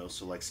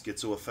 so like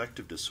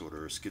schizoaffective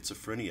disorder or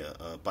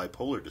schizophrenia,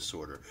 bipolar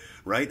disorder,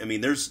 right? I mean,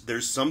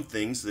 there's some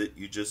things that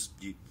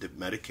that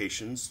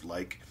medications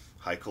like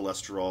high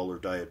cholesterol or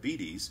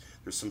diabetes,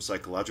 there's some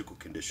psychological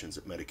conditions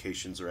that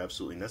medications are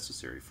absolutely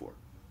necessary for.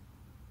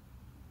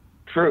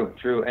 True.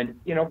 And,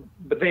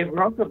 but they've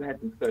also had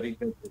some studies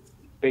that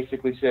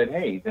basically said,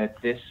 hey,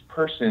 that this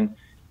person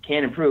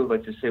can improve,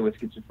 let's just say with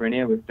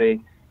schizophrenia, if they,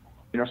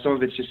 some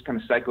of it's just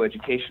kind of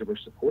psychoeducation or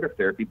supportive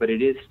therapy, but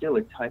it is still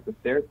a type of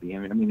therapy.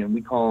 And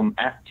we call them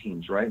ACT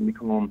teams, right? And we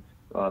call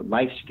them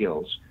life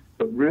skills.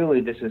 But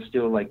really, this is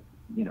still like,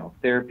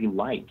 therapy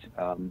light.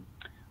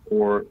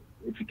 Or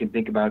if you can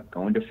think about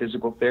going to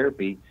physical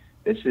therapy,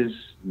 this is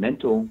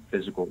mental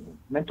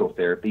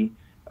therapy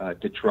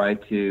to try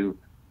to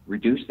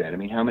reduce that. I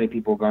mean, how many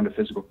people have gone to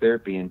physical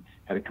therapy and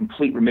had a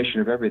complete remission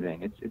of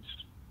everything?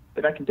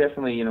 But I can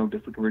definitely,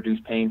 if we can reduce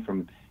pain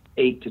from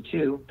 8 to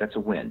 2, that's a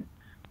win,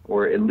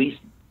 or at least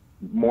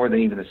more than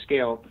even the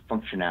scale, the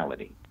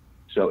functionality.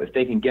 So if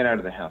they can get out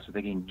of the house, if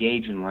they can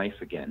engage in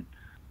life again,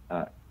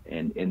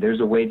 and there's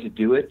a way to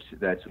do it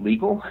that's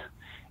legal,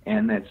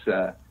 and that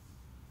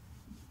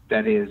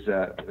is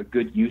a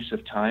good use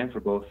of time for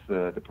both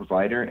the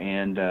provider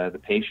and the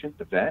patient,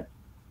 the vet,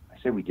 I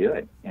say we do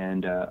it,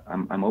 and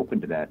I'm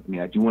open to that. I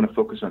mean, I do want to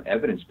focus on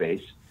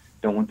evidence-based.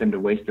 Don't want them to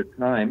waste their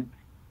time.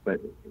 But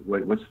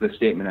what's the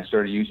statement I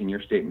started using?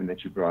 Your statement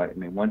that you brought. I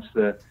mean, once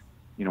the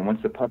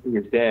puppy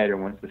is dead, or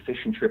once the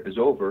fishing trip is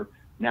over,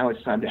 now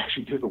it's time to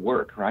actually do the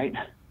work, right?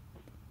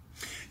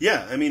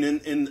 Yeah, I mean,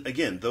 and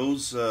again,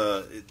 those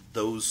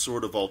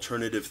sort of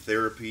alternative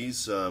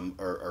therapies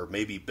are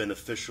maybe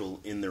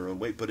beneficial in their own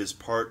way, but as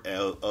part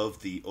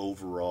of the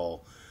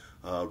overall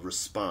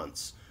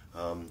response.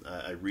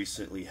 I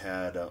recently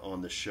had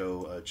on the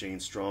show Jane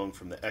Strong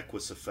from the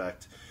Equus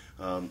Effect,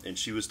 and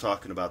she was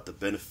talking about the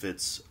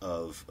benefits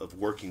of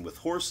working with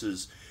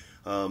horses,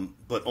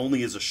 but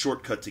only as a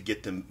shortcut to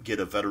get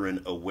a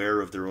veteran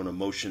aware of their own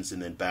emotions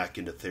and then back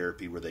into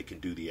therapy where they can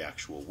do the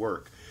actual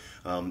work.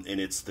 And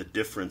it's the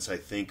difference, I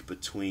think,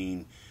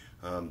 between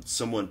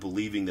someone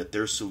believing that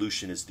their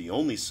solution is the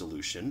only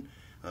solution,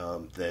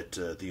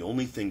 that the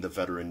only thing the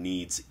veteran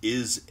needs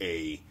is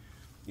a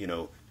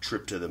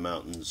trip to the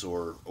mountains,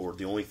 or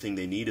the only thing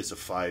they need is a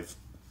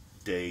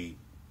 5-day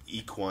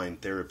equine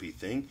therapy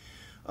thing,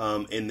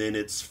 and then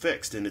it's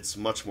fixed, and it's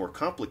much more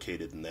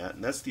complicated than that,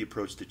 and that's the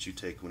approach that you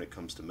take when it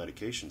comes to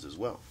medications as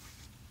well.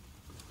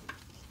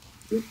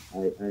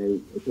 I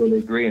totally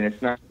agree, and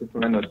it's not just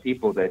one of those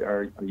people that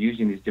are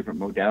using these different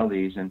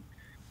modalities, and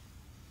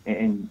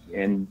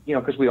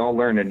because we all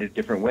learn in a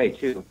different way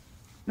too.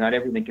 Not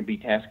everything can be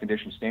task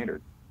condition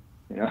standard,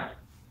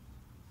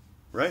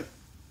 Right.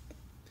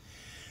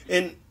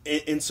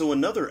 And so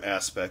another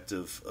aspect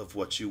of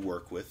what you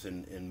work with,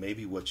 and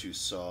maybe what you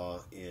saw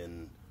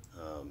in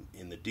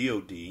the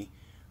DoD,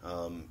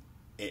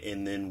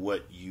 and then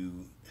what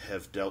you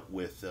have dealt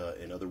with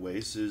in other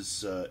ways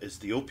is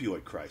the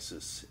opioid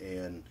crisis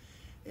and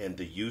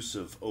the use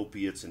of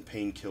opiates and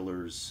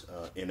painkillers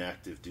in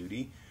active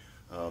duty.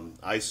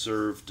 I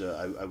served.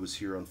 I was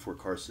here on Fort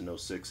Carson in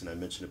 06, and I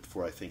mentioned it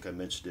before. I think I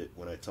mentioned it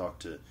when I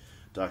talked to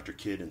Dr.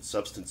 Kidd in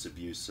substance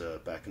abuse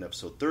back in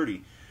episode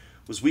 30.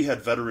 Was we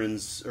had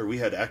veterans, or we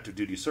had active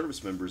duty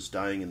service members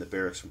dying in the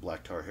barracks from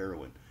black tar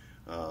heroin,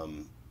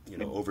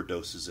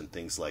 overdoses and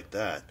things like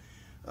that.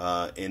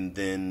 And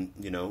then,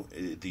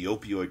 the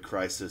opioid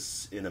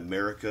crisis in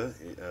America,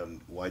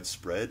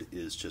 widespread,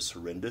 is just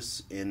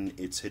horrendous, and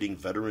it's hitting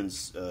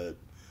veterans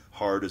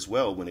hard as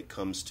well when it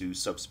comes to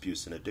substance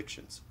abuse and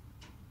addictions.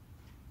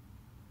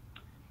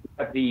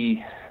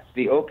 The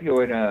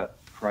opioid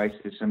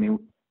crisis, I mean,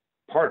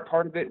 part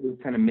of it was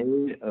kind of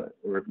made,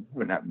 or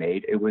not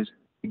made, it was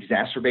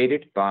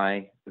exacerbated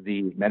by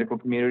the medical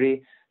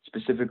community.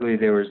 Specifically,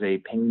 there was a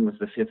pain was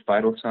the fifth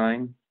vital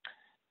sign.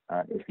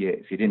 If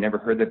you didn't ever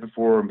heard that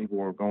before, people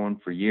were going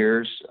for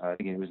years. I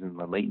think it was in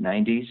the late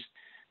 90s.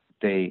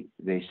 They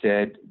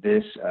said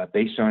this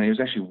based on, it was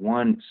actually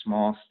one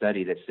small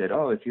study that said,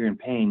 if you're in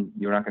pain,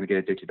 you're not going to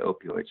get addicted to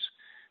opioids.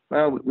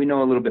 Well, we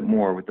know a little bit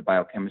more with the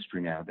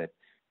biochemistry now that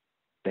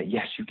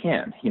yes, you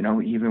can,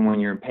 even when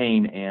you're in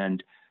pain,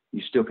 and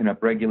you still can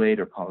upregulate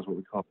or cause what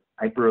we call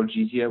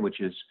hyperalgesia, which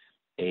is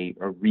a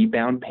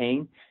rebound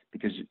pain,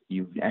 because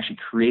you've actually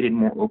created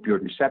more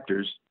opioid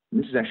receptors.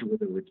 And this is actually where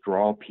the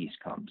withdrawal piece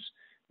comes.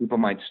 People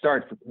might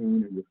start for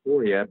pain or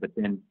euphoria, but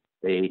then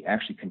they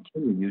actually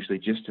continue usually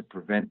just to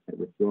prevent that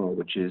withdrawal,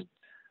 which is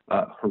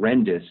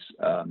horrendous,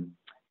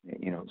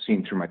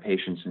 seen through my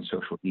patients in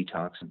social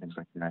detox and things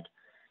like that.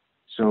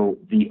 So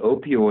the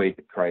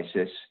opioid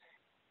crisis,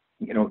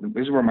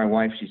 this is where my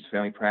wife, she's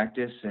family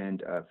practice,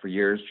 and for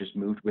years just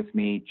moved with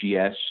me,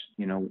 GS,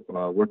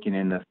 working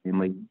in the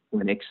family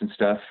clinics and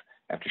stuff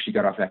after she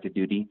got off active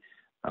duty.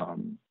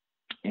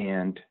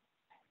 And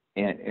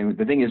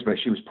the thing is, but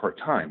she was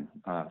part-time,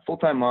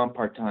 full-time mom,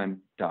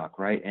 part-time doc,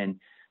 right? And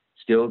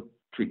still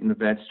treating the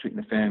vets, treating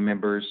the family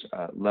members,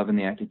 loving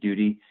the active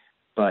duty.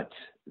 But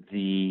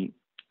the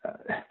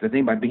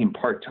thing about being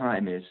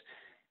part-time is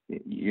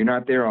you're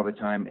not there all the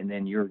time, and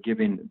then you're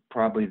giving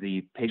probably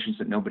the patients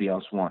that nobody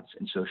else wants.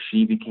 And so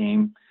she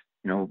became,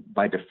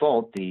 by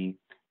default, the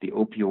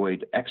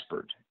opioid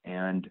expert,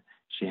 and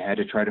she had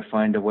to try to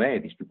find a way.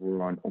 These people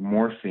were on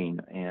morphine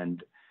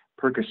and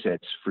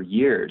Percocets for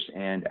years,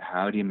 and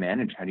how do you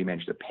manage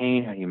the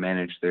pain? How do you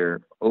manage their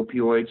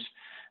opioids?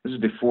 This is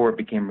before it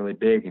became really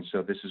big, and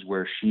so this is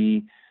where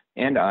she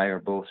and I are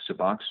both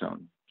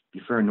Suboxone,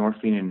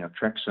 buprenorphine and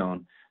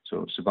naltrexone.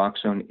 So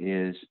Suboxone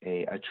is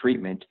a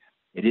treatment.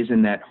 It is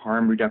in that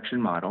harm reduction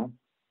model,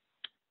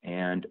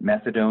 and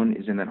methadone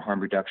is in that harm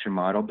reduction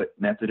model, but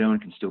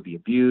methadone can still be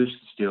abused,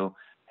 still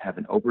have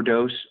an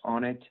overdose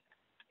on it,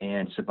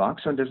 and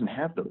Suboxone doesn't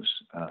have those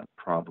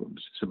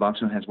problems.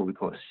 Suboxone has what we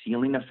call a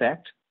ceiling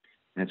effect,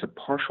 and it's a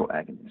partial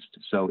agonist.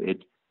 So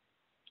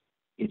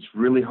it's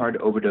really hard to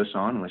overdose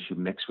on unless you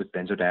mix with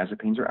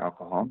benzodiazepines or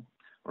alcohol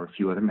or a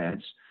few other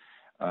meds.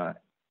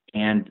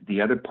 And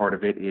the other part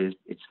of it is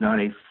it's not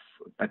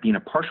by being a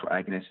partial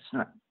agonist, it's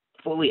not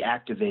fully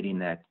activating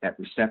that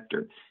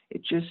receptor.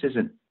 It just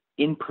isn't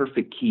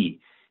imperfect key.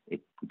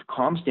 It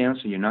calms down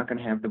so you're not going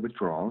to have the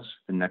withdrawals.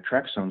 The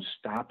naltrexone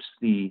stops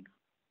the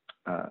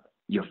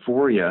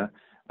euphoria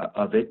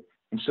of it.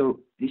 And so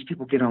these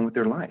people get on with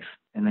their life.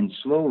 And then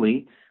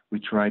slowly we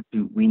try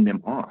to wean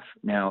them off.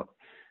 Now,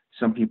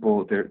 some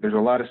people, there's a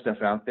lot of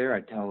stuff out there.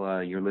 I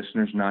tell your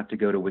listeners not to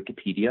go to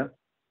Wikipedia,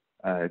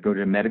 go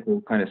to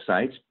medical kind of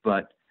sites,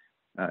 but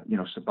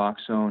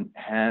Suboxone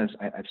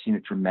I've seen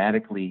it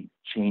dramatically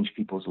change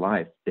people's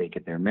life. They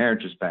get their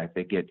marriages back.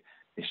 They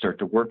start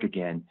to work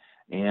again.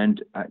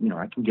 And,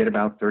 I can get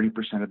about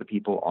 30% of the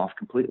people off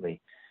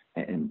completely.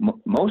 And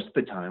most of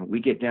the time we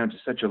get down to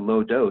such a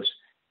low dose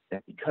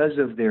that because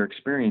of their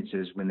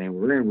experiences when they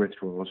were in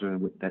withdrawals or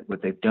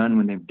what they've done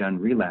when they've done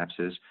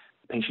relapses,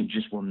 the patient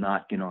just will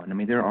not get on. I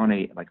mean, they're on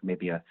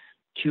maybe a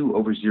 2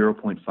 over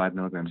 0.5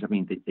 milligrams. I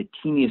mean, the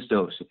teeniest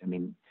dose. I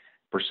mean,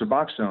 for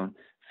Suboxone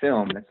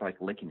film, that's like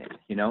licking it,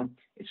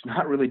 It's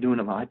not really doing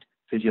a lot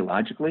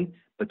physiologically,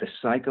 but the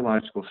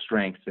psychological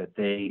strength that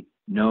they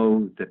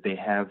know that they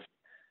have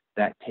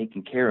that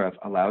taken care of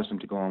allows them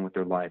to go on with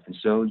their life. And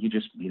so you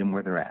just meet them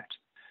where they're at.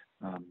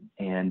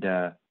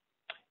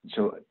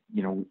 So,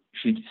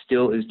 she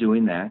still is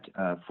doing that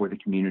for the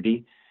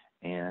community.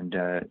 And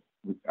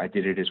I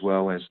did it as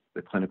well as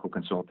the clinical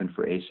consultant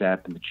for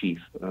ASAP, and the chief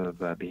of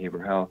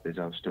behavioral health is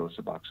still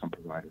a Suboxone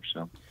provider.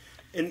 So,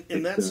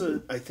 and that's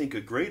I think a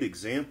great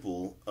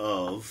example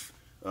of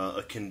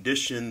a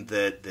condition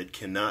that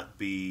cannot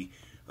be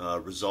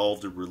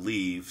resolved or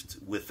relieved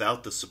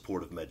without the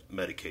support of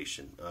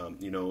medication.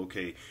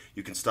 Okay,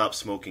 you can stop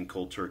smoking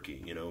cold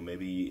turkey.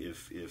 Maybe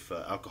if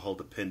alcohol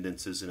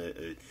dependence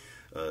isn't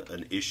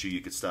an issue,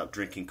 you could stop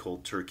drinking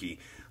cold turkey.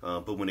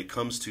 But when it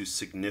comes to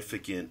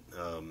significant,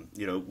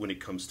 when it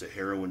comes to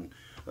heroin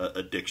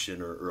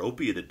addiction or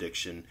opiate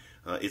addiction,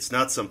 it's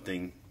not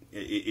something.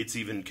 It's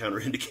even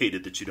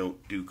counterindicated that you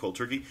don't do cold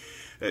turkey,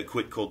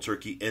 quit cold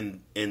turkey,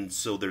 and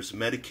so there's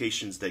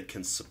medications that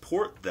can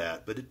support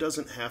that, but it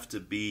doesn't have to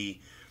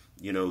be,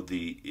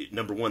 the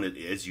number one,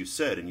 as you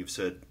said, and you've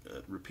said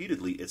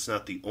repeatedly, it's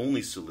not the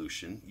only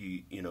solution.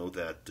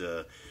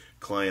 That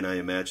client, I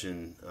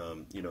imagine,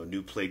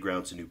 new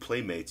playgrounds and new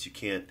playmates. You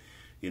can't,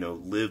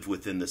 live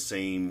within the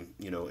same,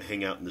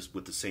 hang out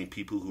with the same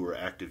people who are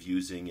active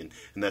using, and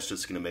that's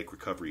just going to make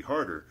recovery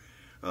harder.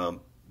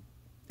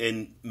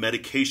 And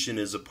medication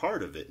is a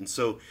part of it. And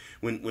so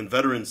when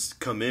veterans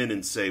come in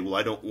and say, well,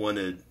 I don't want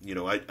to,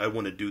 I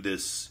want to do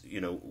this,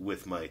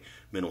 with my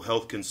mental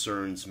health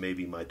concerns,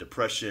 maybe my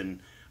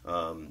depression,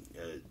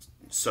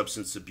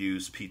 substance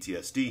abuse,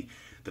 PTSD,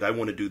 that I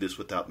want to do this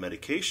without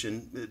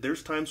medication,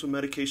 there's times when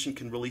medication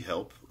can really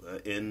help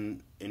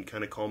and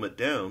kind of calm it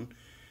down,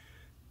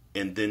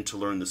 and then to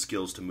learn the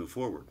skills to move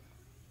forward.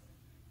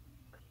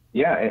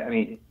 Yeah, I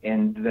mean,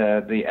 and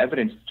the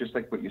evidence, just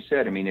like what you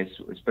said, I mean, it's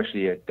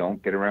especially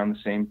don't get around the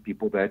same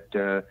people that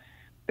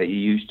you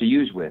used to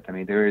use with. I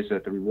mean, there is the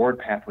reward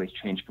pathways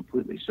change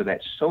completely. So that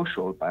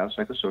social,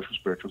 biopsychosocial,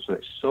 spiritual, so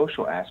that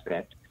social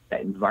aspect, that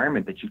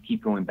environment that you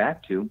keep going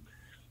back to,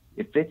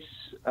 if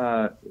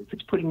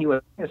it's putting you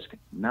at risk,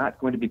 not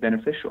going to be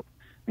beneficial.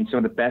 I mean, some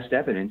of the best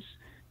evidence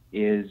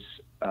is,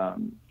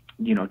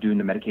 doing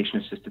the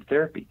medication-assisted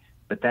therapy,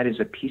 but that is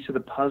a piece of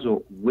the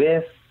puzzle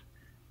with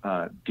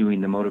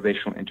doing the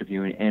motivational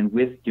interviewing and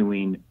with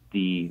doing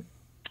the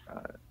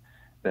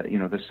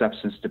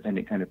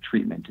substance-dependent kind of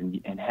treatment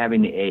and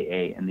having the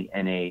AA and the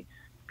NA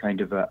kind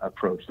of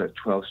approach, that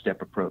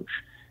 12-step approach.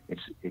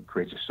 It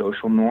creates a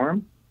social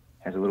norm,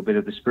 has a little bit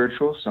of the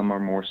spiritual. Some are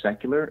more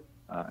secular.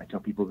 I tell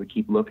people to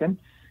keep looking,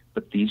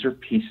 but these are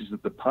pieces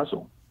of the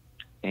puzzle.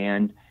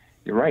 And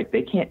you're right,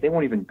 they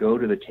won't even go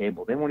to the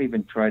table. They won't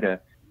even try to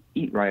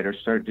eat right or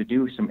start to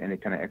do some any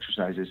kind of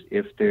exercises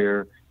if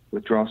their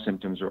withdrawal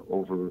symptoms are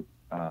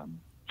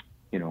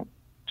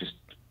just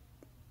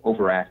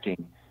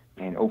overacting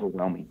and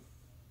overwhelming.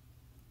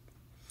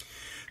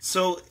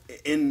 So,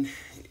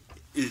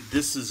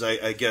 this is,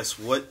 I guess,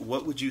 what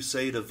would you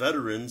say to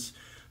veterans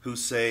who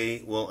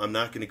say, well, I'm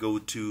not going to go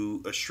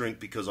to a shrink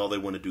because all they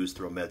want to do is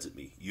throw meds at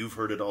me? You've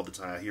heard it all the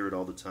time. I hear it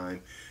all the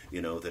time,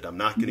 that I'm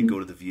not going to go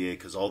to the VA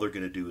because all they're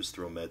going to do is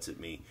throw meds at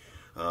me.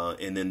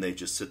 And then they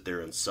just sit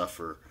there and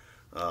suffer.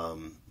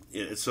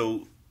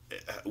 So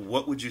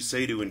what would you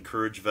say to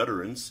encourage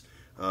veterans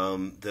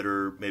that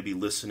are maybe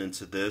listening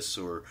to this,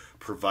 or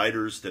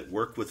providers that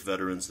work with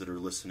veterans that are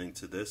listening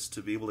to this,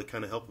 to be able to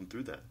kind of help them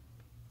through that?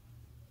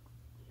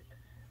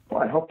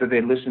 Well, I hope that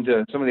they listen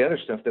to some of the other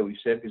stuff that we've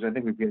said, because I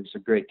think we've given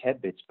some great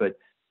tidbits, but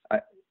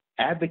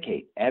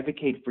advocate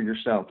for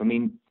yourself. I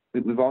mean,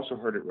 we've also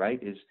heard it, right,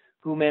 is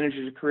who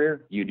manages a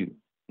career? You do.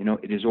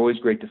 It is always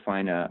great to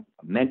find a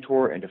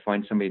mentor and to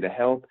find somebody to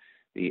help.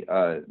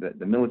 The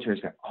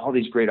military's got all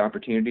these great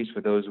opportunities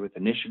for those with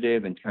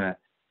initiative and kind of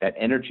that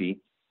energy.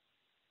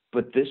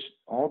 But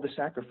all the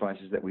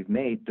sacrifices that we've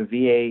made, the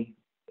VA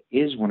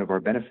is one of our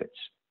benefits.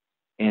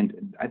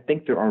 And I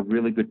think there are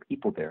really good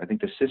people there. I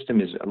think the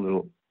system is a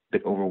little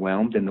bit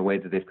overwhelmed in the way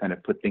that they've kind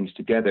of put things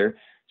together.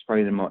 It's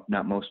probably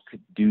not most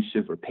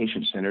conducive or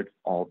patient-centered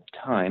all the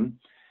time,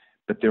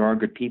 but there are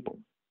good people.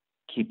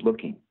 Keep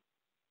looking.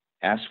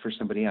 ask for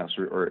somebody else,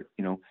 or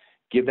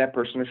give that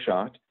person a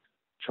shot,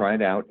 try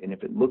it out. And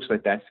if it looks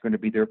like that's going to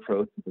be their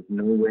approach, there's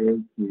no way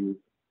to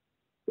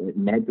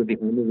meds are the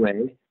only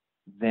way,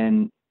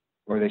 then,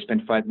 or they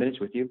spend 5 minutes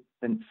with you,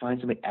 then find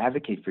somebody,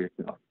 advocate for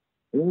yourself.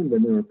 And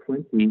then there are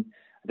plenty.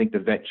 I think the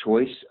Vet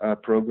Choice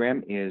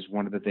program is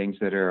one of the things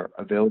that are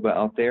available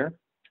out there.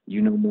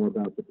 You know more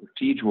about the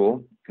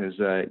procedural because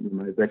you're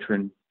my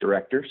veteran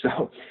director,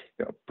 so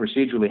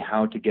procedurally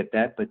how to get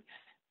that, but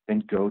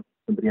then go to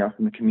somebody else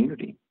in the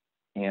community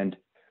and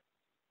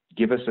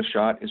give us a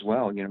shot as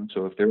well.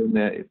 So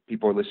if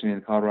people are listening in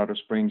the Colorado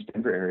Springs,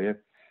 Denver area,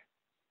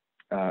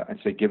 I'd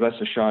say give us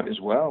a shot as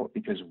well,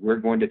 because we're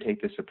going to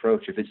take this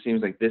approach. If it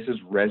seems like this is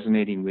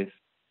resonating with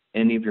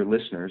any of your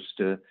listeners,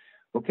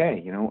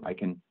 I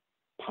can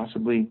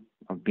possibly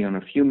be on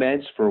a few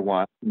meds for a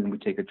while, and then we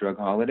take a drug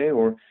holiday,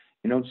 or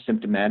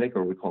symptomatic,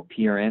 or we call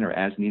PRN or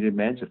as needed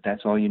meds. If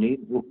that's all you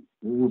need,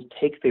 we'll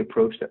take the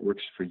approach that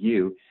works for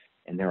you.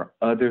 And there are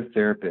other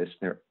therapists,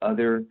 there are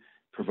other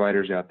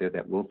providers out there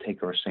that will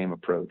take our same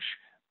approach.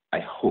 I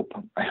hope.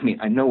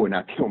 I know we're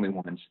not the only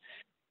ones.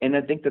 And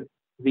I think the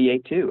VA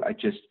too.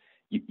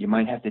 You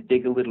might have to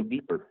dig a little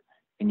deeper,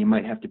 and you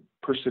might have to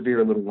persevere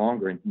a little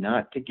longer, and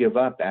not to give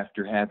up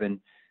after having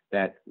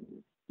that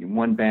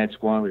one bad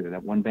squad,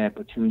 that one bad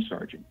platoon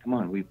sergeant. Come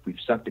on, we've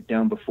sucked it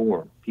down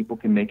before. People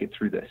can make it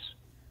through this.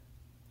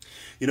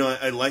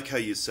 I like how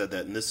you said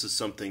that, and this is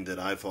something that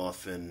I've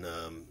often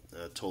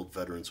told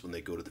veterans when they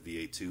go to the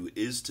VA too,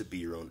 is to be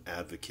your own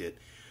advocate,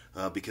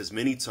 because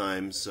many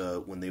times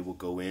when they will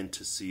go in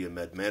to see a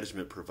med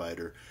management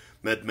provider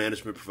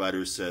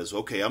says,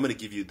 okay, I'm going to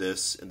give you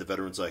this, and the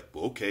veteran's like,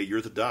 well, okay,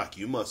 you're the doc,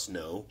 you must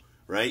know.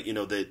 Right?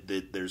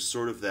 That there's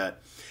sort of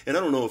that, and I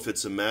don't know if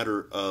it's a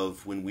matter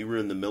of when we were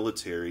in the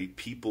military,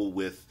 people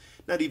with,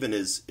 not even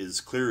as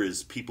clear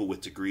as people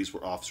with degrees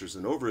were officers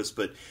and over us,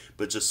 but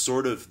just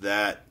sort of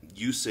that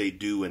you say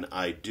do and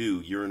I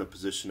do, you're in a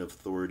position of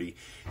authority.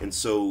 And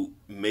so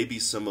maybe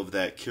some of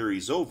that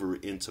carries over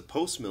into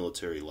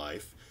post-military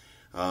life,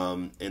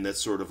 and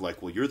that's sort of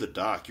like, well, you're the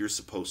doc, you're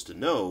supposed to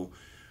know,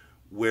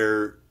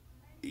 where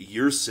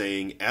you're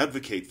saying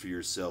advocate for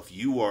yourself.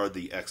 You are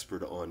the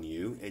expert on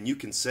you, and you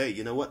can say,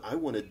 you know what, I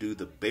want to do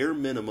the bare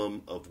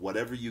minimum of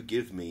whatever you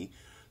give me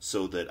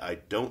so that I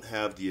don't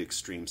have the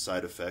extreme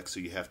side effects, so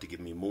you have to give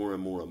me more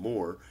and more and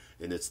more,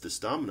 and it's this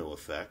domino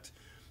effect.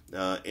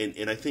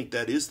 And I think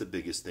that is the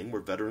biggest thing, where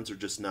veterans are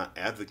just not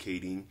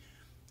advocating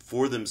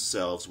for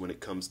themselves when it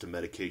comes to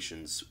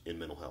medications in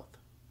mental health.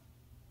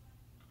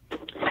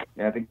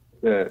 Yeah, I think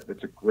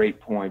that's a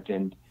great point,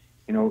 and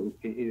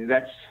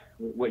that's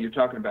what you're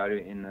talking about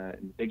in the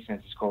big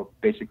sense. Is called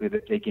basically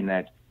taking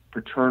that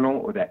paternal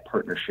or that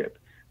partnership.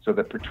 So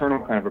the paternal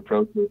kind of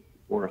approach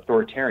or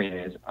authoritarian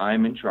is,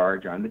 I'm in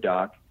charge, I'm the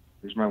doc,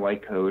 here's my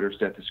white coat or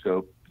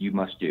stethoscope, you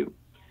must do.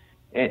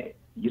 And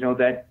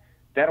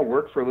that'll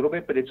work for a little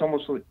bit, but it's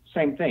almost the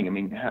same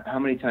thing. How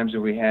many times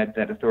have we had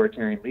that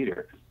authoritarian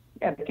leader?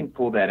 Yeah, they can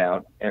pull that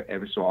out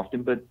every so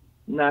often, but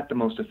not the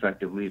most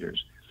effective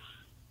leaders.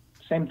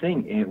 Same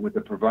thing with the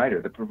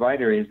provider. The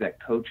provider is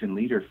that coach and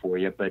leader for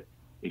you, but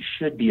it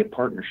should be a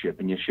partnership,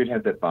 and you should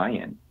have that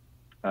buy-in.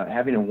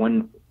 Having a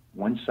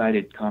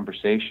one-sided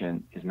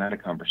conversation is not a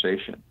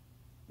conversation.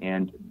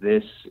 And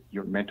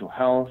your mental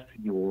health,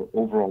 your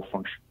overall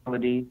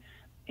functionality,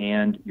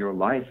 and your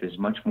life is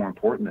much more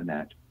important than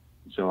that.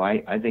 So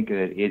I think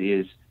that it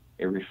is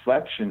a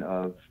reflection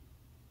of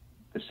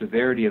the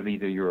severity of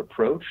either your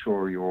approach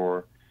or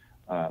your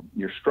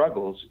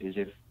struggles is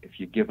if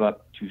you give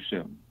up too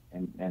soon,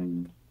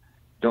 and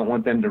don't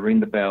want them to ring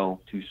the bell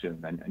too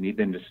soon. I need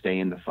them to stay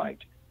in the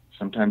fight.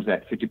 Sometimes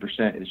that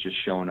 50% is just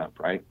showing up,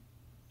 right?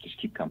 Just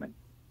keep coming.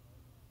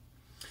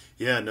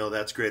 Yeah, no,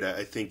 that's great.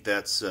 I think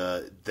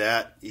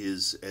that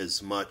is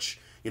as much,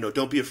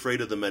 don't be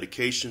afraid of the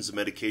medications. The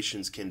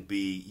medications can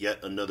be yet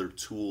another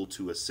tool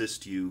to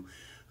assist you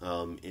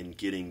in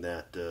getting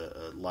that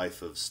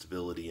life of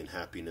stability and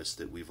happiness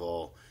that we've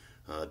all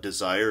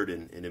desired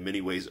and in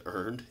many ways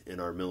earned in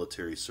our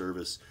military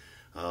service.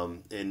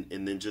 And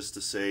then just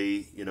to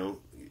say,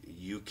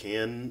 you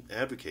can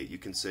advocate. You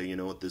can say,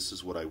 this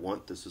is what I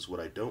want, this is what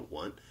I don't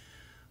want.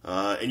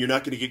 And you're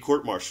not going to get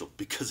court-martialed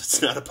because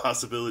it's not a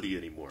possibility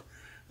anymore.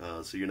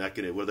 So you're not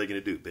going to, what are they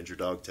going to do? Bend your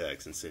dog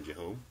tags and send you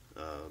home?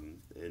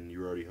 And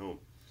you're already home.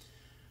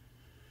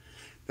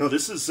 No,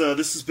 this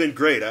has been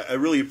great. I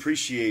really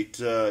appreciate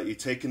you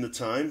taking the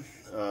time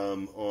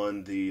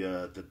on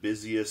the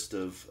busiest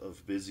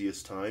of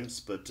busiest times.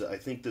 But I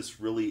think this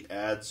really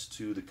adds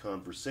to the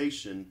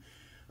conversation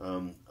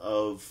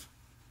of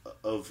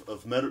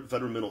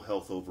veteran mental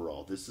health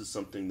overall. This is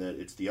something that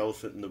it's the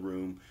elephant in the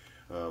room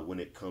when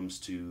it comes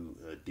to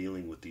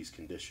dealing with these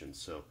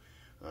conditions. So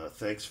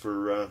thanks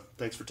for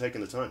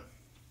taking the time.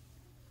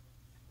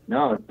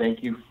 No,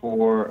 thank you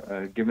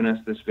for giving us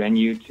this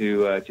venue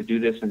to do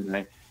this, and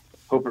I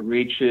hope it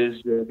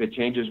reaches. If it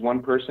changes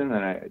one person,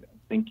 and I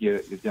think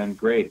you've done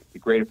great. It'd be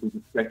great if we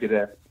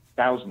expected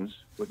thousands,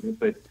 wouldn't it?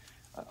 But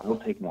I'll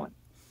take one.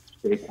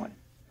 Take one.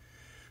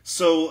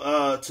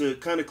 So to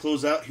kind of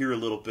close out here a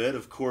little bit,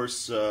 of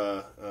course,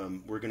 we're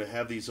going to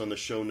have these on the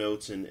show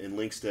notes and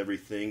links to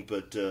everything.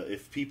 But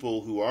if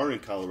people who are in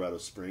Colorado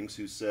Springs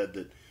who said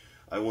that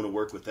I want to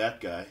work with that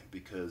guy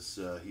because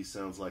he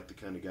sounds like the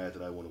kind of guy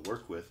that I want to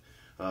work with,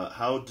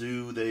 how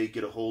do they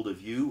get a hold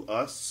of you,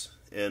 us,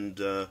 and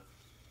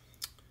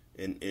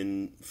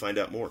find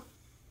out more?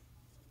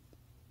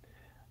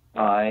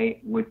 I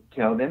would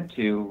tell them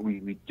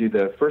we do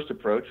the first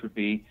approach would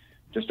be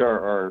just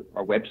our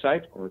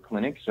website or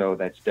clinic. So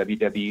that's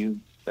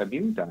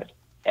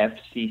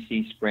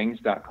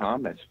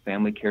www.fccsprings.com. That's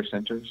Family Care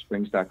Center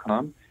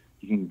Springs.com.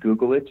 You can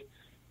Google it,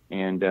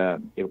 and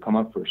it'll come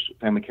up for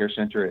Family Care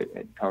Center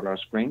at Colorado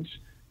Springs.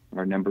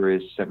 Our number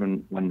is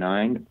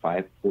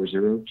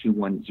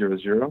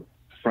 719-540-2100,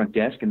 front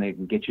desk, and they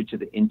can get you to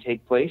the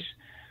intake place,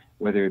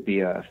 whether it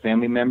be a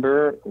family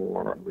member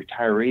or a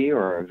retiree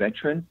or a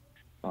veteran,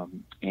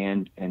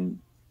 and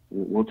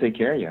we'll take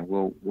care of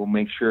you. We'll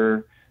make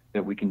sure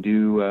that we can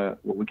do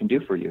what we can do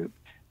for you.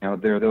 Now,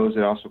 there are those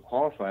that also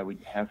qualify. We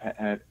have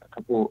had a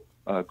couple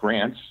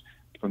grants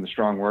from the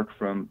strong work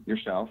from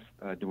yourself,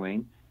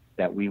 Dwayne,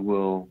 that we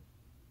will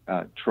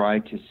try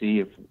to see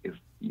if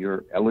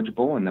you're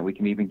eligible and that we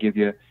can even give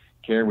you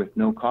care with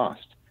no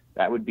cost.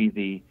 That would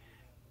be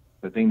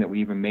the thing that we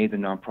even made the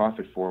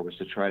nonprofit for, was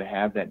to try to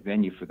have that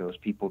venue for those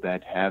people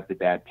that have the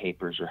bad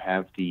papers or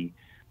have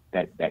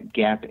that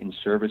gap in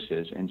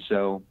services. And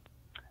so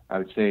I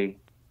would say,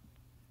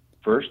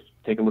 first,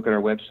 take a look at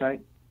our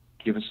website,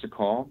 give us a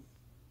call,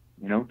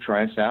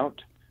 try us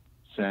out,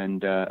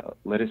 and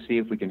let us see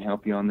if we can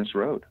help you on this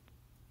road.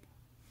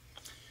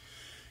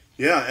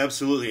 Yeah,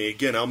 absolutely.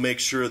 Again, I'll make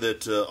sure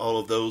that all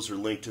of those are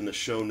linked in the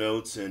show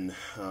notes, and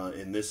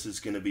this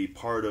is going to be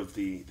part of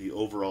the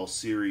overall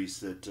series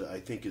that I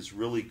think is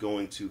really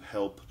going to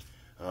help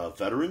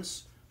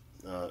veterans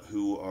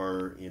who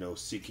are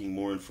seeking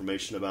more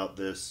information about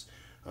this.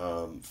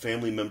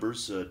 Family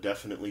members,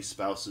 definitely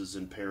spouses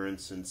and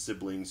parents and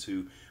siblings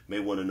who may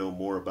want to know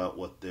more about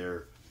what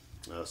their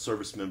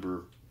service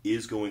member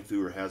is going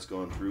through or has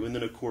gone through. And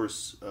then, of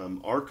course,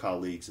 our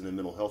colleagues in the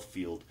mental health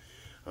field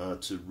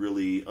to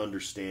really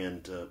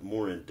understand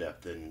more in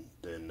depth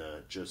than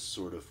just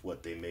sort of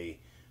what they may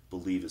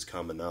believe is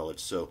common knowledge.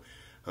 So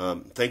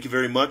thank you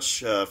very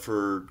much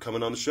for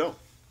coming on the show.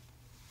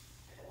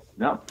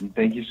 No,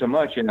 thank you so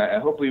much. And I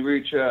hope we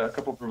reach a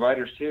couple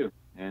providers too.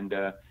 And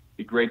it'd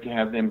be great to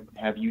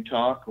have you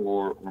talk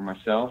or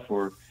myself,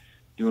 or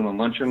doing a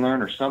lunch and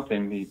learn or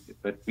something.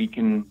 But I think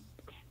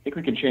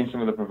we can change some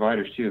of the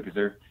providers too,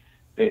 because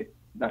I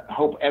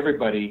hope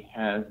everybody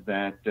has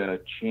that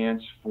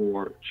chance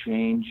for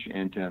change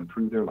and to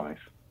improve their life.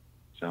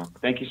 So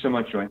thank you so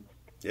much, Joy.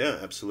 Yeah,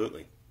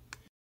 absolutely.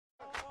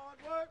 Hard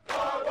work,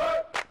 hard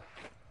work.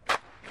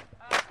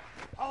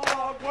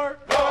 Hard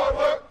work, hard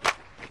work.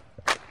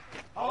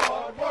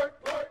 Hard work,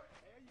 work.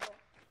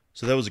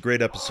 So that was a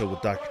great episode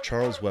with Dr.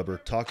 Charles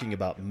Weber talking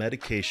about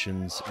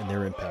medications and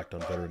their impact on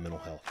veteran mental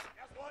health.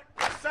 That's what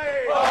I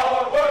say.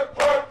 Hard work,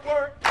 work,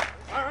 work.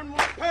 Earn my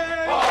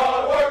pay.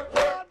 Hard work,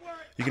 work.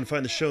 You can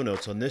find the show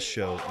notes on this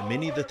show and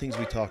many of the things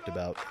we talked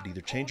about at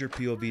either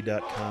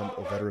changeyourpov.com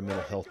or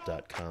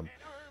veteranmentalhealth.com,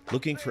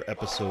 looking for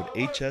episode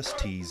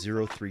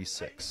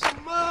HST036.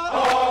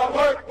 Hard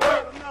work,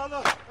 work.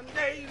 Another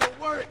day to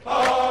work.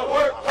 Hard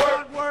work,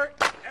 hard work.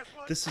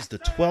 This is the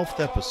 12th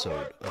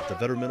episode of the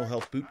Veteran Mental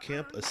Health Boot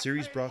Camp, a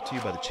series brought to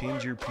you by the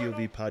Change Your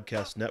POV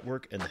Podcast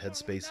Network and the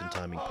Headspace and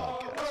Timing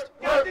Podcast.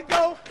 Got to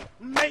go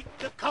make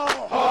the call.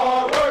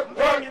 Hard work,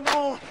 banging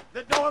on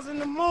the doors in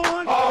the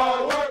morning.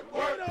 Hard work,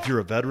 work. If you're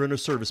a veteran or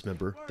service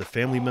member, the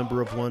family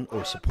member of one,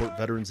 or support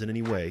veterans in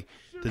any way,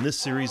 then this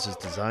series is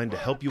designed to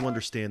help you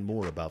understand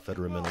more about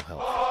veteran mental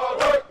health.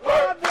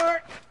 Hard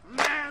work,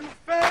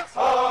 manifest.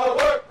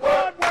 Hard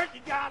work,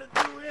 you gotta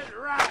do it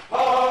right.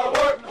 Hard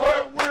work,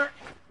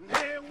 and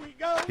here we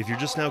go. If you're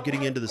just now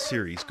getting into the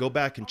series, go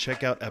back and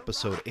check out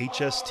episode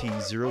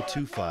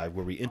HST025,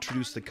 where we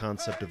introduce the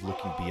concept of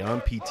looking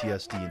beyond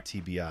PTSD and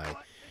TBI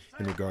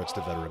in regards to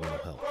veteran mental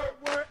health.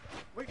 Work,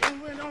 we're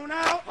going on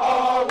out.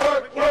 Hard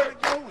work, we gotta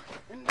go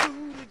and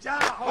do the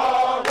job.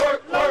 Hard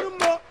work, load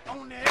them up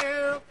on the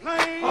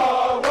airplane.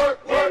 Hard work,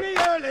 in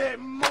the early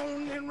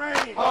morning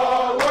rain.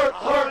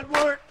 Hard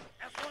work.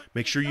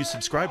 Make sure you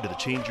subscribe to the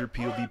Change Your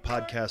POV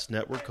Podcast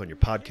Network on your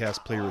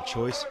podcast player of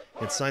choice,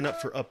 and sign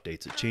up for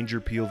updates at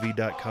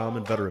changeyourpov.com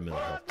and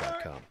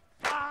veteranmentalhealth.com.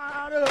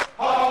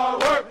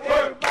 Hard work,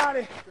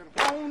 everybody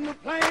on the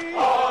plane.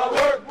 Hard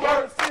work,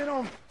 gotta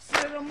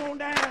sit them on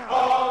down.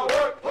 Hard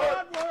work.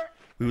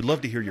 We would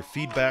love to hear your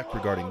feedback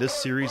regarding this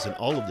series and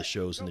all of the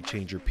shows in the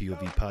Change Your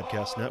POV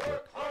Podcast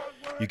Network.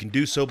 You can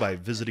do so by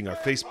visiting our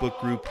Facebook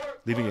group,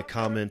 leaving a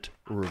comment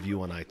or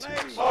review on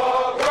iTunes.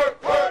 Hard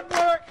work,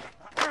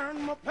 I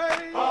earn my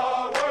pay.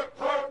 Hard work,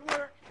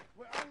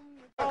 we're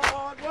on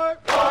the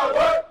hard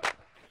work.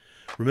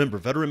 Remember,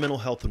 veteran mental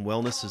health and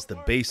wellness is the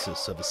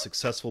basis of a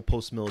successful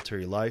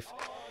post-military life,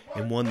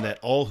 and one that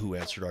all who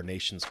answered our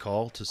nation's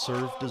call to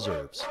serve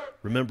deserves.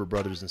 Remember,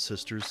 brothers and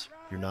sisters,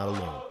 you're not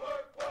alone.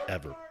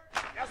 Ever.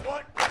 That's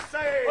what I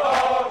say.